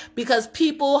not right, because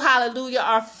people, hallelujah,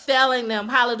 are failing them,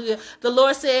 hallelujah. The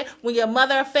Lord said, when your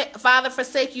mother and father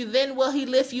forsake you, then will he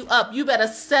lift you up. You better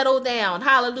settle down,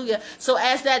 hallelujah. So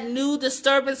as that new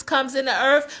disturbance comes in the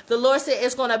earth, the Lord said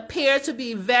it's going to appear to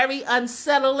be very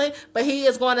unsettling, but he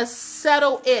is going to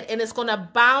settle it, and it's going to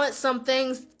balance some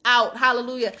things out,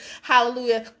 hallelujah,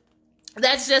 hallelujah.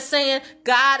 That's just saying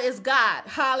God is God.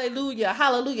 Hallelujah.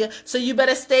 Hallelujah. So you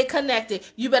better stay connected.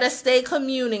 You better stay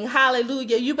communing.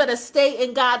 Hallelujah. You better stay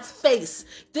in God's face.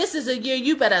 This is a year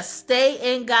you better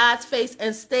stay in God's face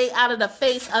and stay out of the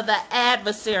face of the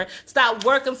adversary. Stop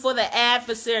working for the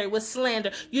adversary with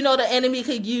slander. You know the enemy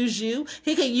could use you.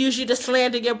 He can use you to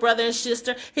slander your brother and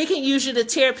sister. He can use you to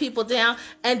tear people down.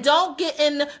 And don't get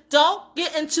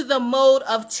into the mode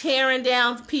of tearing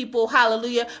down people.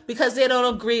 Hallelujah. Because they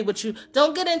don't agree with you.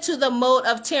 Don't get into the mode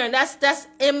of tearing. That's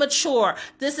immature.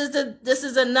 This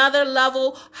is another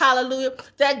level, hallelujah,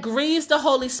 that grieves the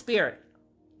Holy Spirit.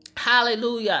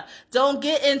 Hallelujah. Don't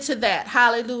get into that.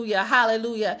 Hallelujah.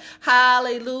 Hallelujah.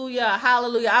 Hallelujah.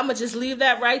 Hallelujah. I'm going to just leave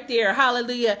that right there.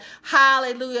 Hallelujah.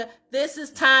 Hallelujah. This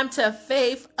is time to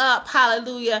faith up.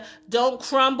 Hallelujah. Don't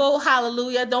crumble.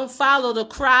 Hallelujah. Don't follow the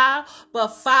crowd, but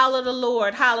follow the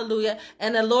Lord. Hallelujah.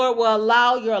 And the Lord will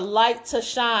allow your light to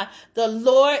shine. The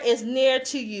Lord is near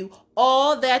to you.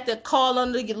 All that call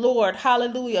on the Lord,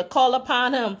 hallelujah, call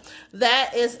upon him.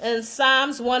 That is in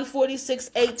Psalms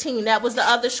 146:18. That was the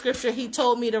other scripture he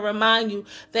told me to remind you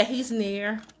that he's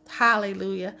near.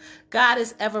 Hallelujah. God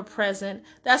is ever present.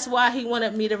 That's why he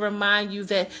wanted me to remind you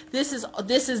that this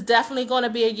is definitely going to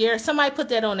be a year. Somebody put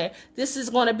that on there. This is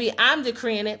going to be, I'm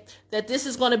decreeing it, that this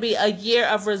is going to be a year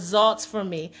of results for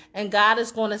me. And God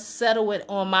is going to settle it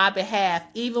on my behalf,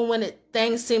 even when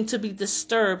things seem to be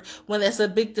disturbed, when there's a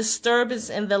big disturbance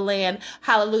in the land.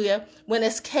 Hallelujah. When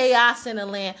there's chaos in the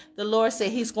land, the Lord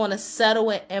said he's going to settle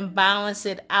it and balance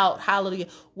it out. Hallelujah.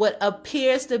 What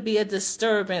appears to be a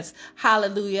disturbance,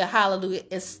 hallelujah, hallelujah,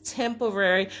 is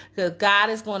temporary, because God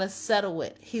is going to settle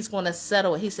it. He's going to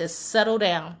settle it. He says, settle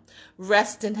down,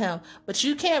 rest in him. But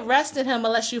you can't rest in him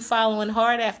unless you're following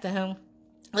hard after him,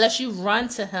 unless you run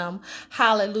to him.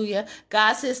 Hallelujah.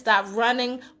 God says, stop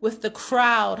running with the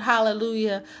crowd.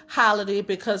 Hallelujah. Hallelujah.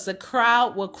 Because the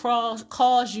crowd will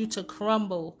cause you to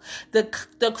crumble.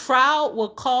 The crowd will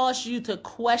cause you to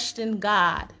question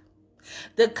God.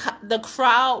 The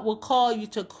crowd will call you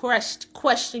to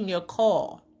question your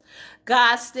call.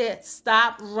 God said,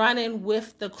 stop running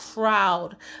with the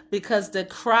crowd, because the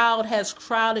crowd has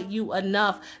crowded you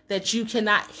enough that you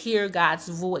cannot hear God's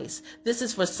voice. This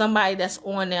is for somebody that's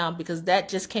on now, because that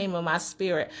just came in my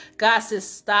spirit. God says,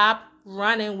 stop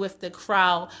running with the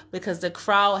crowd, because the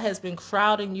crowd has been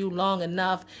crowding you long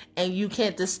enough, and you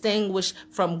can't distinguish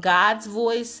from God's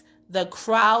voice, the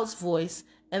crowd's voice,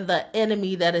 and the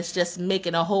enemy that is just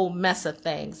making a whole mess of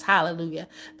things. Hallelujah.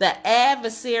 The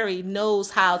adversary knows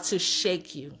how to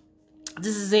shake you.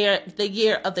 This is the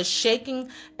year of the shaking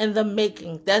and the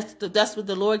making. That's what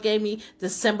the Lord gave me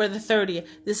December the 30th.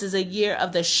 This is a year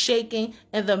of the shaking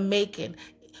and the making.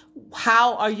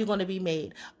 How are you going to be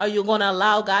made? Are you going to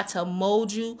allow God to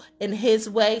mold you in his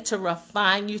way, to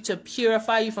refine you, to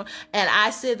purify you from? And I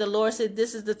said, the Lord said,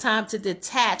 this is the time to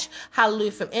detach,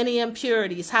 hallelujah, from any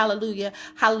impurities. Hallelujah.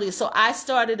 Hallelujah. So I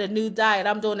started a new diet.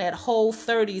 I'm doing that Whole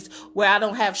 30s where I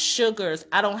don't have sugars.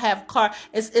 I don't have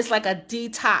It's like a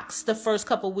detox the first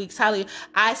couple of weeks. Hallelujah.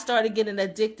 I started getting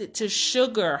addicted to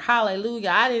sugar.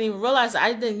 Hallelujah. I didn't even realize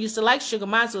I didn't used to like sugar.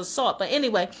 Mine was salt. But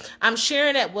anyway, I'm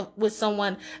sharing that with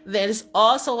someone. That is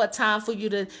also a time for you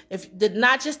to,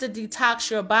 not just to detox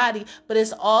your body, but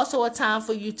it's also a time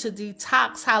for you to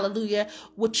detox, hallelujah,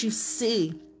 what you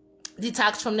see.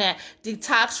 Detox from that.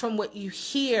 Detox from what you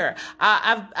hear.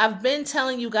 I've been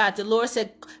telling you, God, the Lord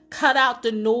said, cut out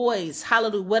the noise.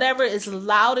 Hallelujah. Whatever is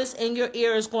loudest in your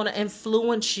ear is going to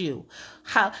influence you.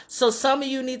 So some of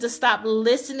you need to stop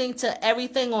listening to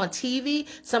everything on TV.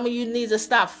 Some of you need to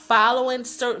stop following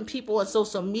certain people on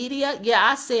social media. Yeah,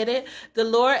 I said it. The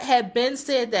Lord had been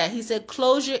said that. He said,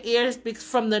 close your ears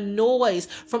from the noise,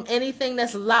 from anything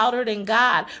that's louder than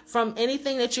God, from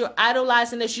anything that you're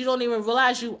idolizing that you don't even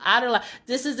realize you idolize.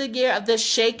 This is the year of the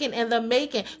shaking and the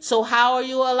making. So how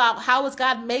is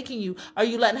God making you? Are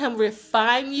you letting him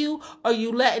refine you? Or are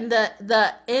you letting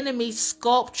the enemy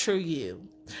sculpture you?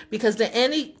 Because the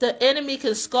enemy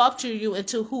can sculpture you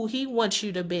into who he wants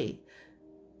you to be.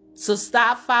 So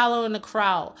stop following the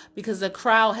crowd, because the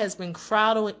crowd has been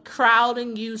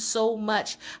crowding you so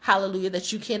much, hallelujah,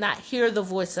 that you cannot hear the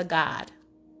voice of God.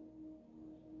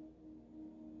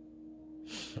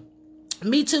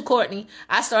 Me too, Courtney.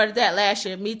 I started that last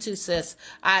year. Me too, sis.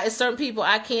 It's certain people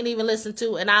I can't even listen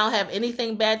to, and I don't have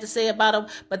anything bad to say about them,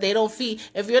 but they don't feed.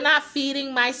 If you're not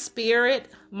feeding my spirit,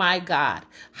 my God,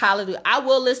 hallelujah. I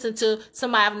will listen to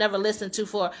somebody I've never listened to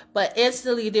for, but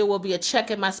instantly there will be a check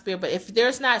in my spirit. But if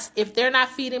they're not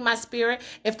feeding my spirit,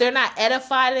 if they're not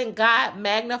edifying God,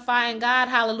 magnifying God,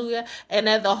 hallelujah, and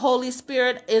that the Holy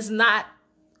Spirit is not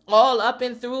all up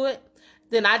and through it,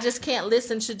 then I just can't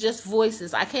listen to just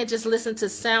voices. I can't just listen to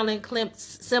sounding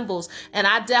cymbals. And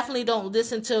I definitely don't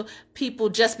listen to people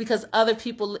just because other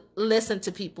people listen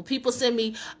to people. People send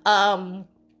me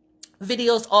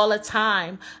videos all the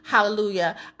time.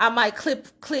 Hallelujah. I might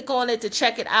click on it to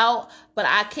check it out, but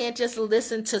I can't just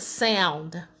listen to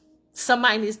sound.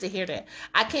 Somebody needs to hear that.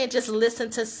 I can't just listen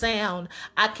to sound.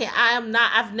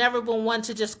 I've never been one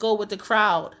to just go with the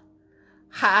crowd.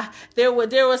 There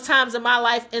was times in my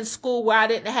life in school where I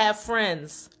didn't have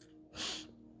friends.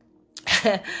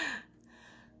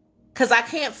 Because I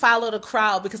can't follow the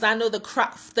crowd, because I know the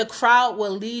crowd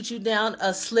will lead you down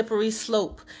a slippery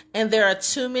slope. And there are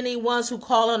too many ones who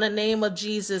call on the name of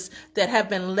Jesus that have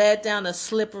been led down a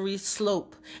slippery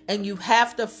slope. And you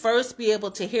have to first be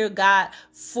able to hear God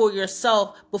for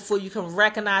yourself before you can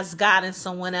recognize God in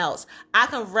someone else. I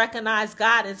can recognize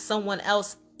God in someone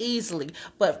else easily.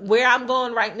 But where I'm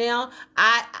going right now,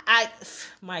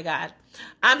 my God,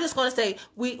 I'm just going to say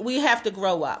we have to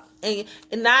grow up. And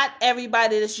not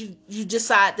everybody that you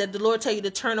decide that the Lord tell you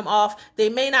to turn them off. They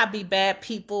may not be bad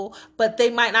people, but they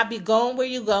might not be going where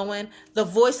you're going. The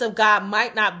voice of God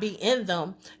might not be in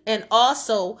them. And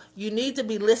also, you need to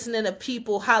be listening to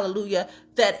people, hallelujah,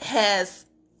 that has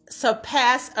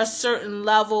surpassed a certain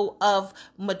level of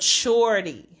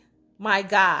maturity. My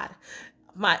God.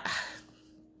 I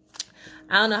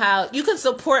don't know how you can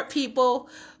support people,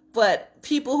 but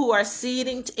people who are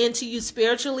seeding into you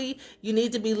spiritually, you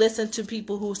need to be listening to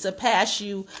people who surpass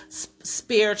you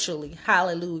spiritually.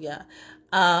 Hallelujah.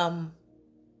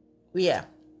 Yeah.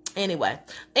 Anyway,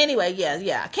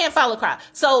 yeah. I can't follow crowd.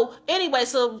 So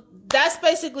that's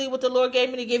basically what the Lord gave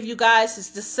me to give you guys, is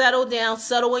to settle down,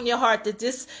 settle in your heart that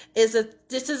this is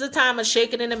a time of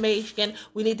shaking and a making.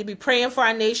 We need to be praying for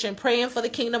our nation, praying for the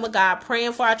kingdom of God,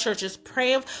 praying for our churches,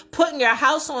 putting your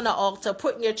house on the altar,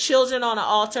 putting your children on the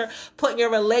altar, putting your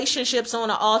relationships on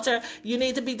the altar. You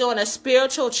need to be doing a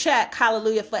spiritual check,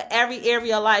 hallelujah, for every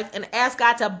area of life, and ask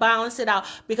God to balance it out,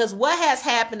 because what has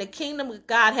happened, the kingdom of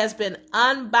God has been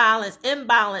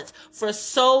imbalanced for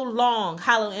so long.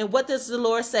 Hallelujah. And what does the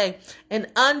Lord say? An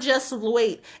unjust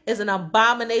weight is an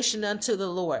abomination unto the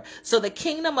Lord. So the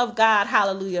kingdom of God,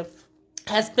 hallelujah,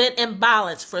 has been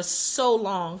imbalanced for so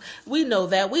long. We know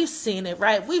that. We've seen it,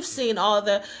 right? We've seen all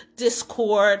the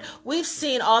discord. We've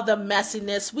seen all the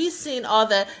messiness. We've seen all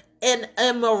the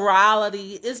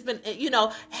immorality. It's been,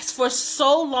 for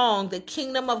so long, the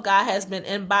kingdom of God has been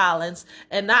imbalanced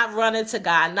and not running to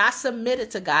God, not submitted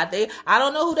to God. I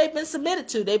don't know who they've been submitted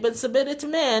to. They've been submitted to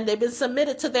men. They've been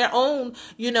submitted to their own,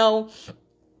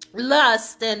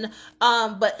 lust and,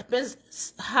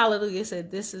 hallelujah, said,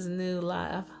 this is new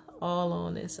life all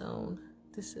on its own.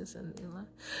 This is a new life.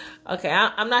 Okay.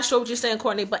 I'm not sure what you're saying,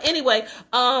 Courtney, but anyway,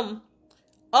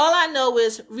 all I know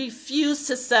is refuse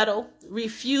to settle,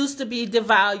 refuse to be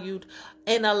devalued,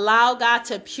 and allow God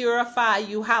to purify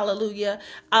you, hallelujah.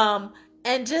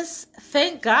 And just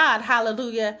thank God,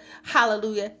 hallelujah,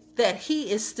 that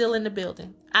he is still in the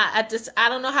building. I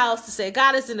don't know how else to say it.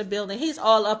 God is in the building. He's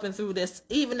all up and through this.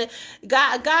 Even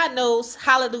God knows,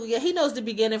 hallelujah. He knows the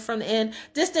beginning from the end.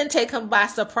 This didn't take him by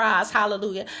surprise,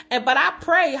 hallelujah. But I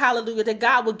pray, hallelujah, that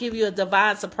God will give you a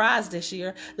divine surprise this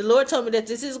year. The Lord told me that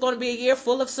this is going to be a year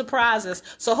full of surprises.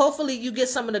 So hopefully you get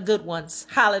some of the good ones.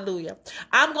 Hallelujah.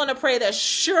 I'm going to pray that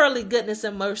surely goodness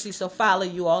and mercy shall follow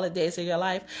you all the days of your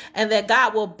life, and that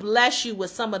God will bless you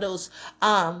with some of those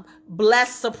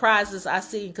blessed surprises I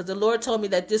see, because the Lord told me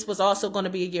that this was also going to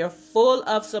be a year full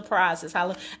of surprises.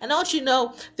 Hallelujah. And don't you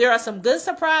know, there are some good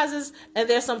surprises and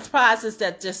there's some surprises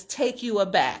that just take you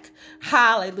aback.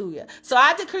 Hallelujah. So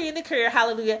I decree and declare,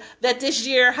 hallelujah, that this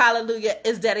year, hallelujah,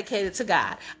 is dedicated to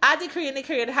God. I decree and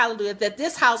declare, hallelujah, that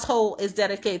this household is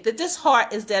dedicated, that this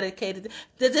heart is dedicated,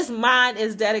 that this mind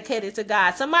is dedicated to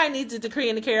God. Somebody needs to decree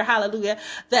and declare, hallelujah,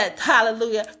 that,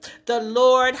 hallelujah, the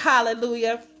Lord,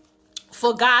 hallelujah,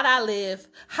 for God I live,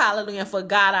 hallelujah, for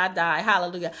God I die,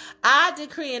 hallelujah. I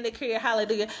decree and declare,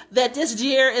 hallelujah, that this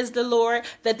year is the Lord,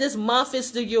 that this month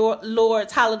is the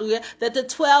Lord's, hallelujah, that the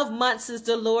 12 months is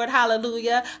the Lord,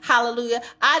 hallelujah, hallelujah.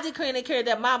 I decree and declare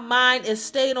that my mind is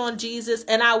stayed on Jesus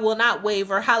and I will not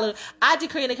waver, hallelujah. I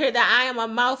decree and declare that I am a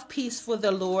mouthpiece for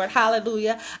the Lord,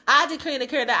 hallelujah. I decree and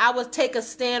declare that I will take a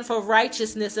stand for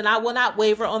righteousness and I will not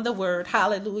waver on the word,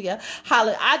 hallelujah,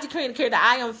 hallelujah. I decree and declare that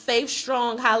I am faith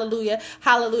strong, hallelujah,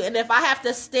 hallelujah. And if I have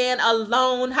to stand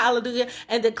alone, hallelujah,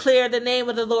 and declare the name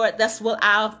of the Lord, that's what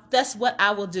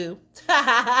I will do.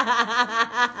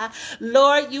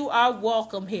 Lord, you are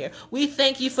welcome here. We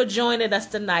thank you for joining us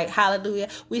tonight. Hallelujah.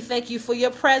 We thank you for your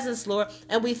presence, Lord,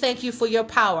 and we thank you for your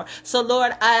power. So,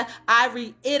 Lord, I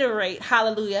reiterate,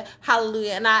 hallelujah,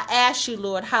 hallelujah, and I ask you,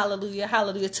 Lord, hallelujah,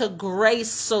 hallelujah, to grace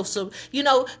social.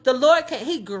 The Lord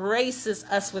he graces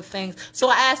us with things. So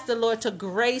I ask the Lord to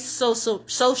grace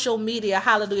social media,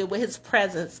 hallelujah, with his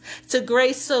presence, to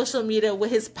grace social media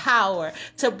with his power,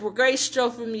 to grace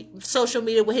social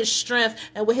media with his strength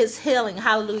and with his healing,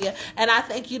 hallelujah. And I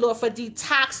thank you, Lord, for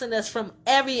detoxing us from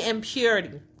every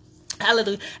impurity.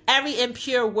 Hallelujah. Every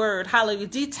impure word. Hallelujah.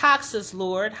 Detox us,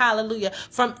 Lord. Hallelujah.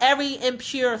 From every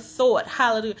impure thought.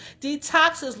 Hallelujah.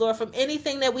 Detox us, Lord, from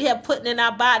anything that we have put in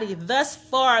our body thus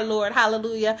far, Lord.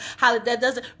 Hallelujah. Hallelujah. That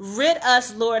doesn't rid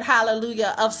us, Lord.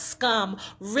 Hallelujah. Of scum.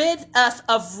 Rid us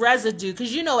of residue.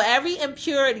 Because every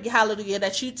impurity, hallelujah,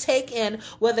 that you take in,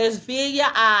 whether it's via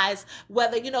your eyes,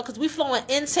 whether, because we flow in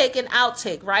intake and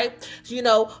outtake, right?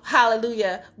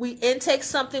 Hallelujah. We intake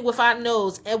something with our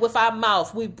nose and with our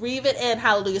mouth. We breathe it it in,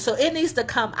 hallelujah. So it needs to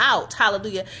come out,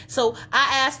 hallelujah. So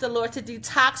I ask the Lord to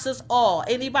detox us all.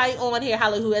 Anybody on here,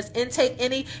 hallelujah, who has intake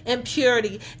any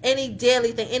impurity, any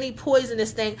deadly thing, any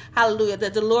poisonous thing, hallelujah,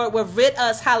 that the Lord will rid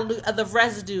us, hallelujah, of the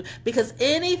residue. Because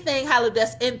anything, hallelujah,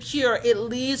 that's impure, it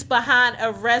leaves behind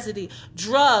a residue.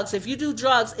 Drugs, if you do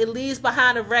drugs, it leaves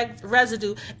behind a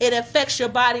residue. It affects your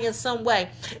body in some way.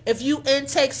 If you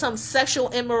intake some sexual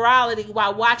immorality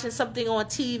while watching something on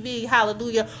TV,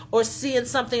 hallelujah, or seeing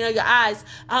something in your eyes,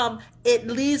 it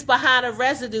leaves behind a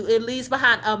residue. It leaves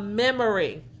behind a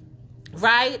memory.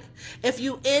 Right? If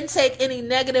you intake any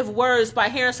negative words by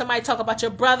hearing somebody talk about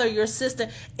your brother, your sister,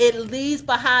 it leaves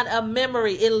behind a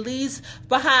memory. It leaves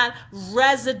behind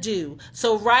residue.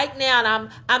 So right now,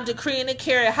 I'm decreeing and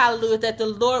declaring, hallelujah, that the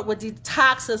Lord would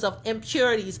detox us of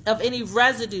impurities, of any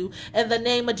residue in the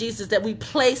name of Jesus, that we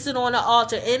place it on the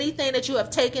altar. Anything that you have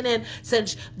taken in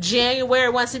since January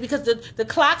 1, because the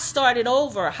clock started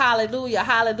over. Hallelujah,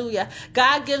 hallelujah.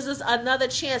 God gives us another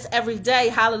chance every day.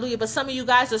 Hallelujah. But some of you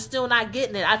guys are still not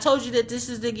getting it. I told you that this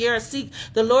is the year of seek.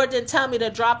 The Lord didn't tell me to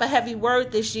drop a heavy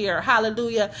word this year,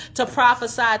 hallelujah, to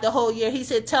prophesy the whole year. He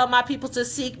said, tell my people to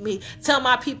seek me, tell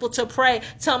my people to pray,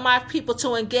 tell my people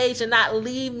to engage and not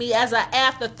leave me as an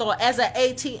afterthought, as an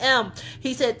ATM.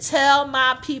 He said, tell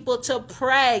my people to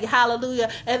pray,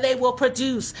 hallelujah, and they will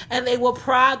produce and they will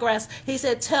progress. He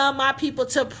said, tell my people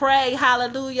to pray,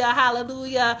 hallelujah,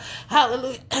 hallelujah,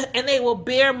 hallelujah, and they will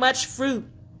bear much fruit.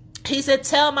 He said,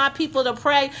 tell my people to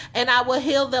pray and I will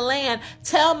heal the land.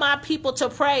 Tell my people to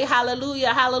pray,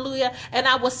 hallelujah, hallelujah, and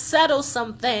I will settle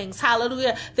some things,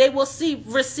 hallelujah. They will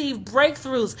receive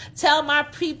breakthroughs. Tell my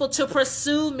people to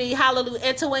pursue me, hallelujah,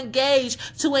 and to engage,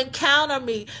 to encounter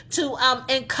me, to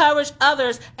encourage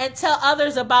others and tell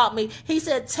others about me. He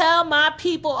said, tell my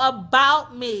people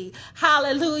about me,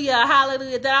 hallelujah,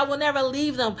 hallelujah, that I will never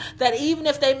leave them, that even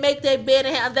if they make their bed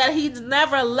in hell, that he's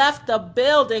never left the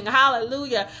building,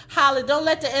 hallelujah. Hallelujah. Don't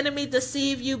let the enemy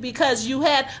deceive you because you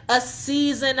had a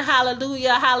season,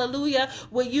 hallelujah, hallelujah,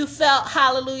 where you felt,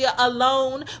 hallelujah,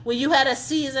 alone, when you had a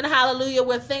season, hallelujah,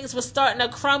 where things were starting to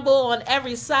crumble on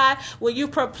every side, where you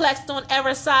perplexed on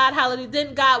every side, hallelujah,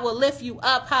 then God will lift you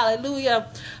up, hallelujah,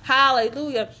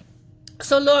 hallelujah.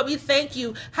 So, Lord, we thank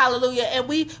you, hallelujah, and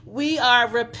we are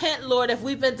repent, Lord, if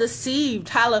we've been deceived,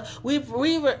 hallelujah.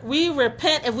 We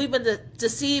repent if we've been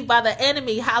deceived by the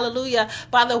enemy, hallelujah,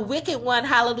 by the wicked one,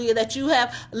 hallelujah, that you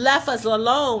have left us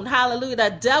alone, hallelujah.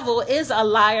 The devil is a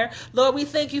liar. Lord, we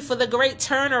thank you for the great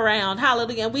turnaround,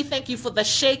 hallelujah, and we thank you for the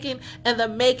shaking and the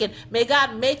making. May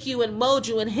God make you and mold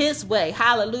you in his way,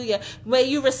 hallelujah. May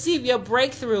you receive your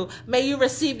breakthrough. May you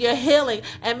receive your healing,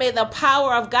 and may the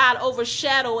power of God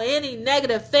overshadow any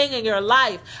negative thing in your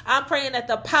life. I'm praying that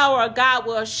the power of God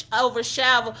will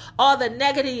overshadow all the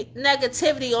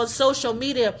negativity on social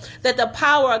media, that the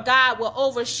power of God will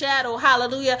overshadow,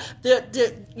 hallelujah,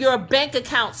 your bank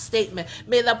account statement.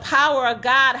 May the power of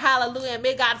God, hallelujah,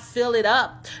 may God fill it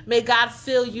up. May God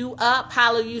fill you up,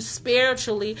 hallelujah,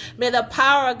 spiritually. May the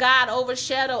power of God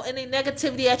overshadow any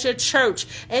negativity at your church,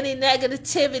 any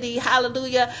negativity,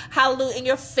 hallelujah, hallelujah, in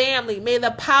your family. May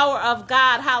the power of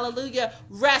God, hallelujah,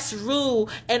 rest, rule,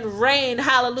 and reign,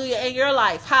 hallelujah, in your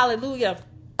life, hallelujah.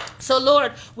 So,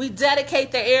 Lord, we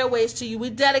dedicate the airways to you. We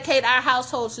dedicate our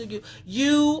households to you.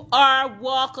 You are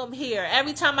welcome here.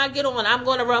 Every time I get on, I'm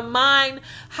going to remind,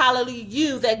 hallelujah,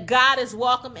 you that God is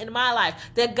welcome in my life,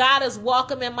 that God is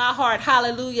welcome in my heart,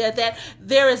 hallelujah, that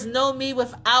there is no me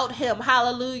without him,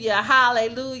 hallelujah,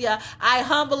 hallelujah. I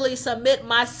humbly submit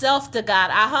myself to God.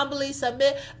 I humbly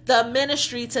submit the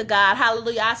ministry to God,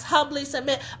 hallelujah. I humbly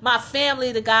submit my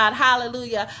family to God,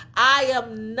 hallelujah. I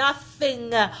am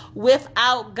nothing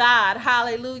without God.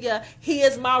 Hallelujah. He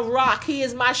is my rock. He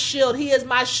is my shield. He is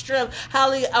my strength.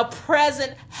 Hallelujah. A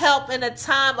present help in a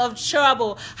time of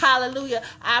trouble. Hallelujah.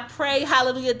 I pray,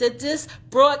 hallelujah, that this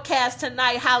broadcast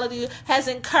tonight, hallelujah, has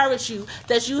encouraged you,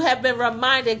 that you have been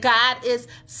reminded God is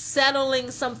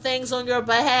settling some things on your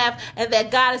behalf, and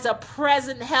that God is a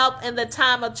present help in the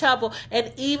time of trouble.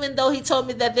 And even though he told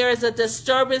me that there is a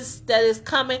disturbance that is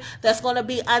coming that's going to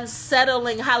be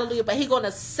unsettling, hallelujah, but he's going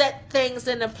to set things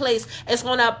into place. It's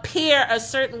going to appear a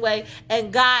certain way,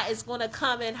 and God is going to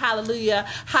come in, hallelujah,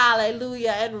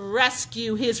 hallelujah, and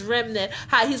rescue his remnant.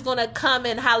 He's going to come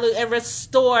in, hallelujah, and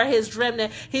restore his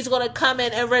remnant. He's going to come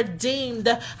in and redeem,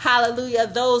 hallelujah,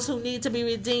 those who need to be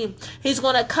redeemed. He's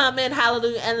going to come in,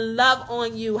 hallelujah, and love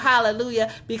on you,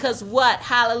 hallelujah, because what?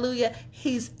 Hallelujah,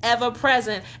 he's ever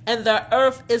present, and the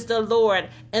earth is the Lord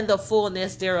and the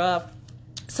fullness thereof.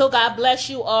 So God bless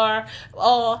you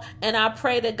all, and I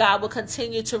pray that God will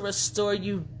continue to restore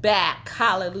you back,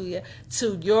 hallelujah,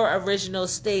 to your original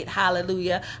state,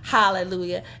 hallelujah,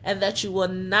 hallelujah, and that you will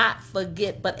not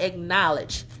forget but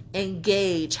acknowledge,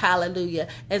 engage, hallelujah,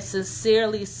 and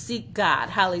sincerely seek God,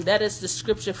 hallelujah. That is the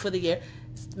scripture for the year.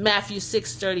 Matthew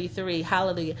 6:33,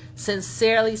 hallelujah.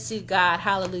 Sincerely seek God,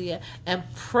 hallelujah, and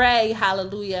pray,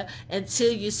 hallelujah,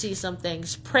 until you see some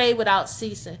things. Pray without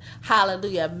ceasing,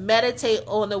 hallelujah. Meditate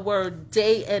on the word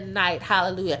day and night,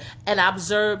 hallelujah, and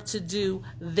observe to do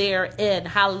therein,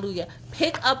 hallelujah.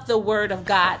 Pick up the word of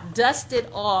God, dust it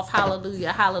off,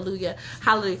 hallelujah, hallelujah,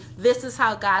 hallelujah. This is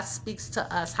how God speaks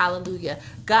to us, hallelujah.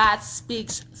 God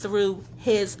speaks through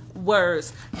his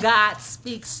words. God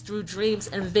speaks through dreams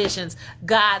and visions.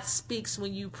 God speaks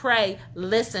when you pray,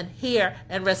 listen, hear,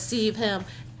 and receive him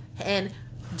and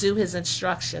do his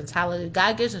instructions. Hallelujah.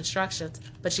 God gives instructions,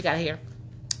 but you got to hear.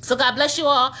 So God bless you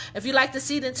all. If you'd like to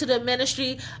seed into the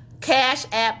ministry, Cash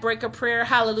App, BreakerPrayer,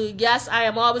 hallelujah. Yes, I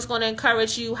am always going to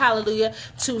encourage you, hallelujah,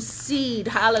 to seed,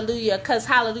 hallelujah, because,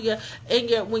 hallelujah,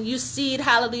 when you seed,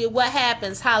 hallelujah, what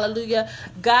happens, hallelujah,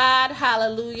 God,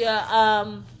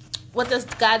 hallelujah, what does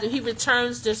God do? He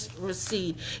returns this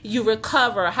seed. You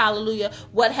recover. Hallelujah.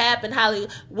 What happened? Hallelujah.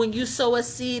 When you sow a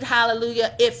seed,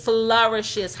 hallelujah, it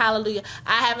flourishes. Hallelujah.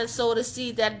 I haven't sowed a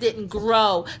seed that didn't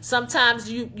grow.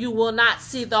 Sometimes you will not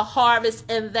see the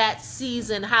harvest in that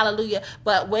season. Hallelujah.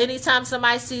 But anytime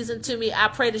somebody sees into me, I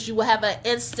pray that you will have an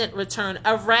instant return,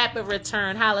 a rapid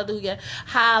return. Hallelujah.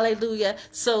 Hallelujah.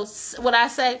 So what I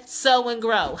say, sow and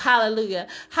grow. Hallelujah.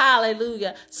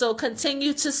 Hallelujah. So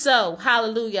continue to sow.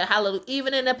 Hallelujah. Hallelujah.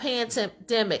 Even in a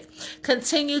pandemic,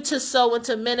 continue to sow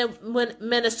into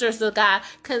ministers of God.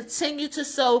 Continue to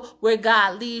sow where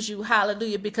God leads you.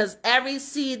 Hallelujah. Because every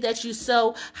seed that you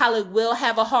sow, hallelujah, will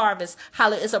have a harvest.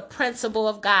 Hallelujah. It's a principle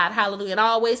of God. Hallelujah. And I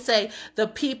always say the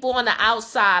people on the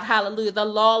outside, hallelujah, the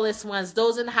lawless ones,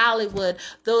 those in Hollywood,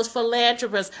 those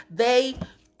philanthropists, they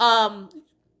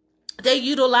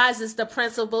utilizes the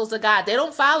principles of God. They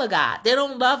don't follow God. They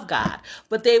don't love God,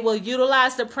 but they will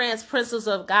utilize the principles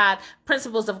of God,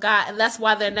 and that's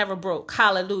why they're never broke.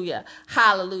 Hallelujah.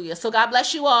 Hallelujah. So God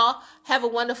bless you all. Have a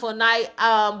wonderful night.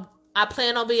 I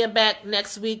plan on being back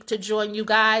next week to join you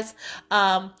guys.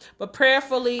 But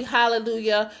prayerfully,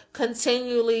 hallelujah,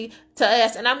 continually to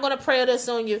ask. And I'm going to pray this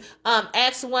on you.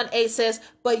 Acts 1:8 says,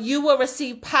 but you will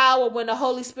receive power when the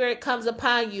Holy Spirit comes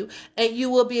upon you, and you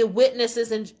will be witnesses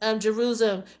in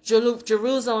Jerusalem,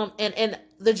 and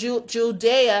the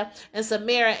Judea and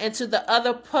Samaria, and to the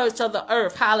other parts of the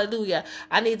earth. Hallelujah.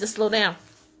 I need to slow down.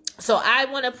 So I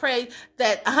want to pray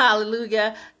that,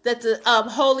 hallelujah, that the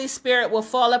Holy Spirit will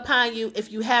fall upon you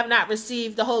if you have not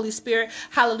received the Holy Spirit.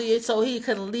 Hallelujah. So he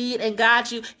can lead and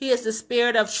guide you. He is the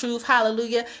Spirit of truth.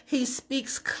 Hallelujah. He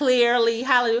speaks clearly.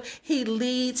 Hallelujah. He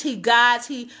leads, he guides,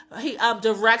 he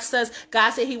directs us.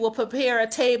 God said he will prepare a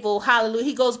table. Hallelujah.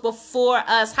 He goes before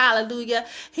us. Hallelujah.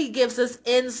 He gives us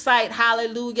insight.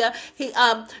 Hallelujah.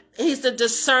 He's the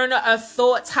discerner of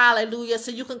thoughts. Hallelujah.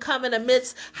 So you can come in the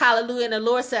midst. Hallelujah. And the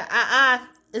Lord said,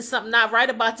 is something not right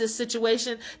about this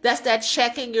situation. That's that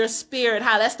checking your spirit.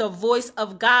 That's the voice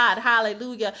of God.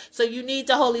 Hallelujah. So you need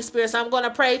the Holy Spirit. So I'm going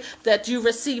to pray that you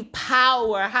receive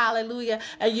power. Hallelujah.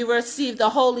 And you receive the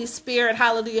Holy Spirit.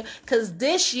 Hallelujah. Because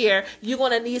this year you're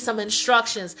going to need some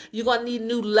instructions. You're going to need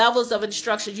new levels of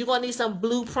instructions. You're going to need some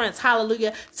blueprints.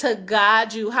 Hallelujah. To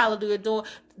guide you. Hallelujah.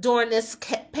 During this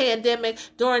pandemic,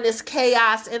 during this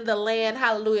chaos in the land.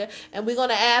 Hallelujah. And we're going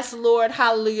to ask, Lord,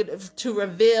 hallelujah, to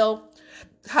reveal,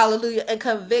 hallelujah, and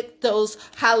convict those,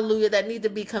 hallelujah, that need to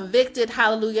be convicted,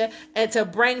 hallelujah, and to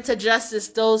bring to justice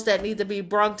those that need to be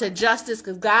brought to justice,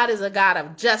 because God is a God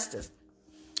of justice.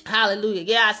 Hallelujah.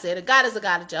 Yeah, I said it. God is a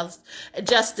God of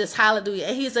justice. Hallelujah.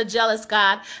 And he's a jealous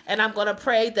God. And I'm going to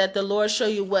pray that the Lord show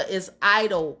you what is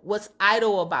idle, what's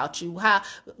idle about you. How,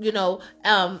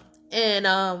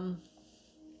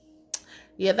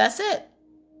 yeah, that's it.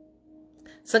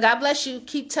 So God bless you.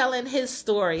 Keep telling his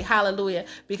story. Hallelujah.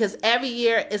 Because every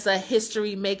year is a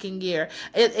history making year.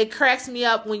 It cracks me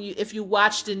up if you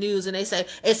watch the news and they say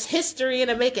it's history in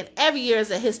the making. Every year is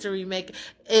a history making.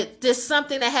 There's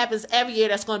something that happens every year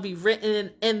that's going to be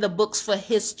written in the books for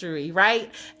history, right?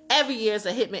 Every year is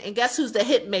a hit maker. And guess who's the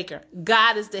hit maker?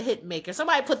 God is the hit maker.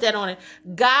 Somebody put that on it.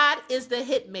 God is the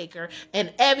hit maker.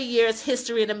 And every year is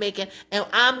history in the making. And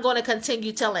I'm going to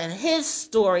continue telling his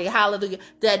story. Hallelujah.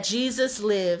 That Jesus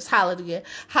lives. Hallelujah.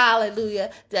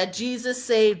 Hallelujah. That Jesus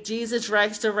saved. Jesus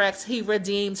resurrects. He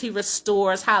redeems. He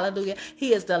restores. Hallelujah.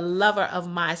 He is the lover of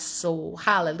my soul.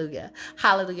 Hallelujah.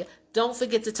 Hallelujah. Don't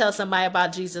forget to tell somebody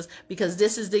about Jesus, because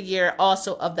this is the year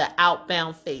also of the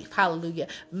outbound faith. Hallelujah.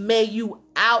 May you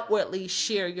outwardly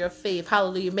share your faith.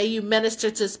 Hallelujah. May you minister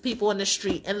to people in the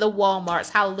street, in the Walmarts.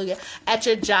 Hallelujah. At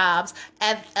your jobs,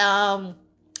 at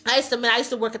I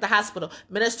used to work at the hospital,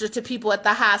 minister to people at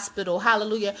the hospital.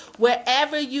 Hallelujah.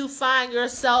 Wherever you find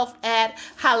yourself at,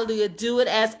 hallelujah, do it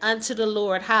as unto the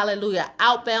Lord. Hallelujah.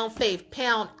 Outbound faith,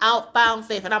 outbound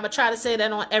faith. And I'm going to try to say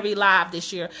that on every live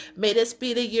this year. May this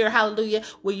be the year, hallelujah,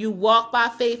 where you walk by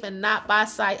faith and not by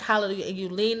sight. Hallelujah. And you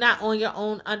lean not on your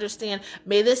own understanding.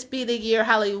 May this be the year,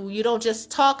 hallelujah, where you don't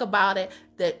just talk about it,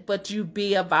 but you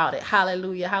be about it.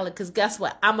 Hallelujah. Hallelujah. Because guess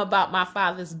what? I'm about my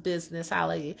Father's business.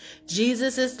 Hallelujah.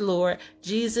 Jesus is Lord.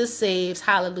 Jesus saves.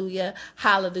 Hallelujah.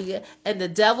 Hallelujah. And the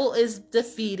devil is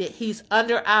defeated. He's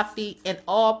under our feet, and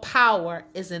all power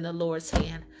is in the Lord's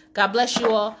hand. God bless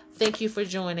you all. Thank you for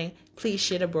joining. Please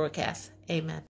share the broadcast. Amen.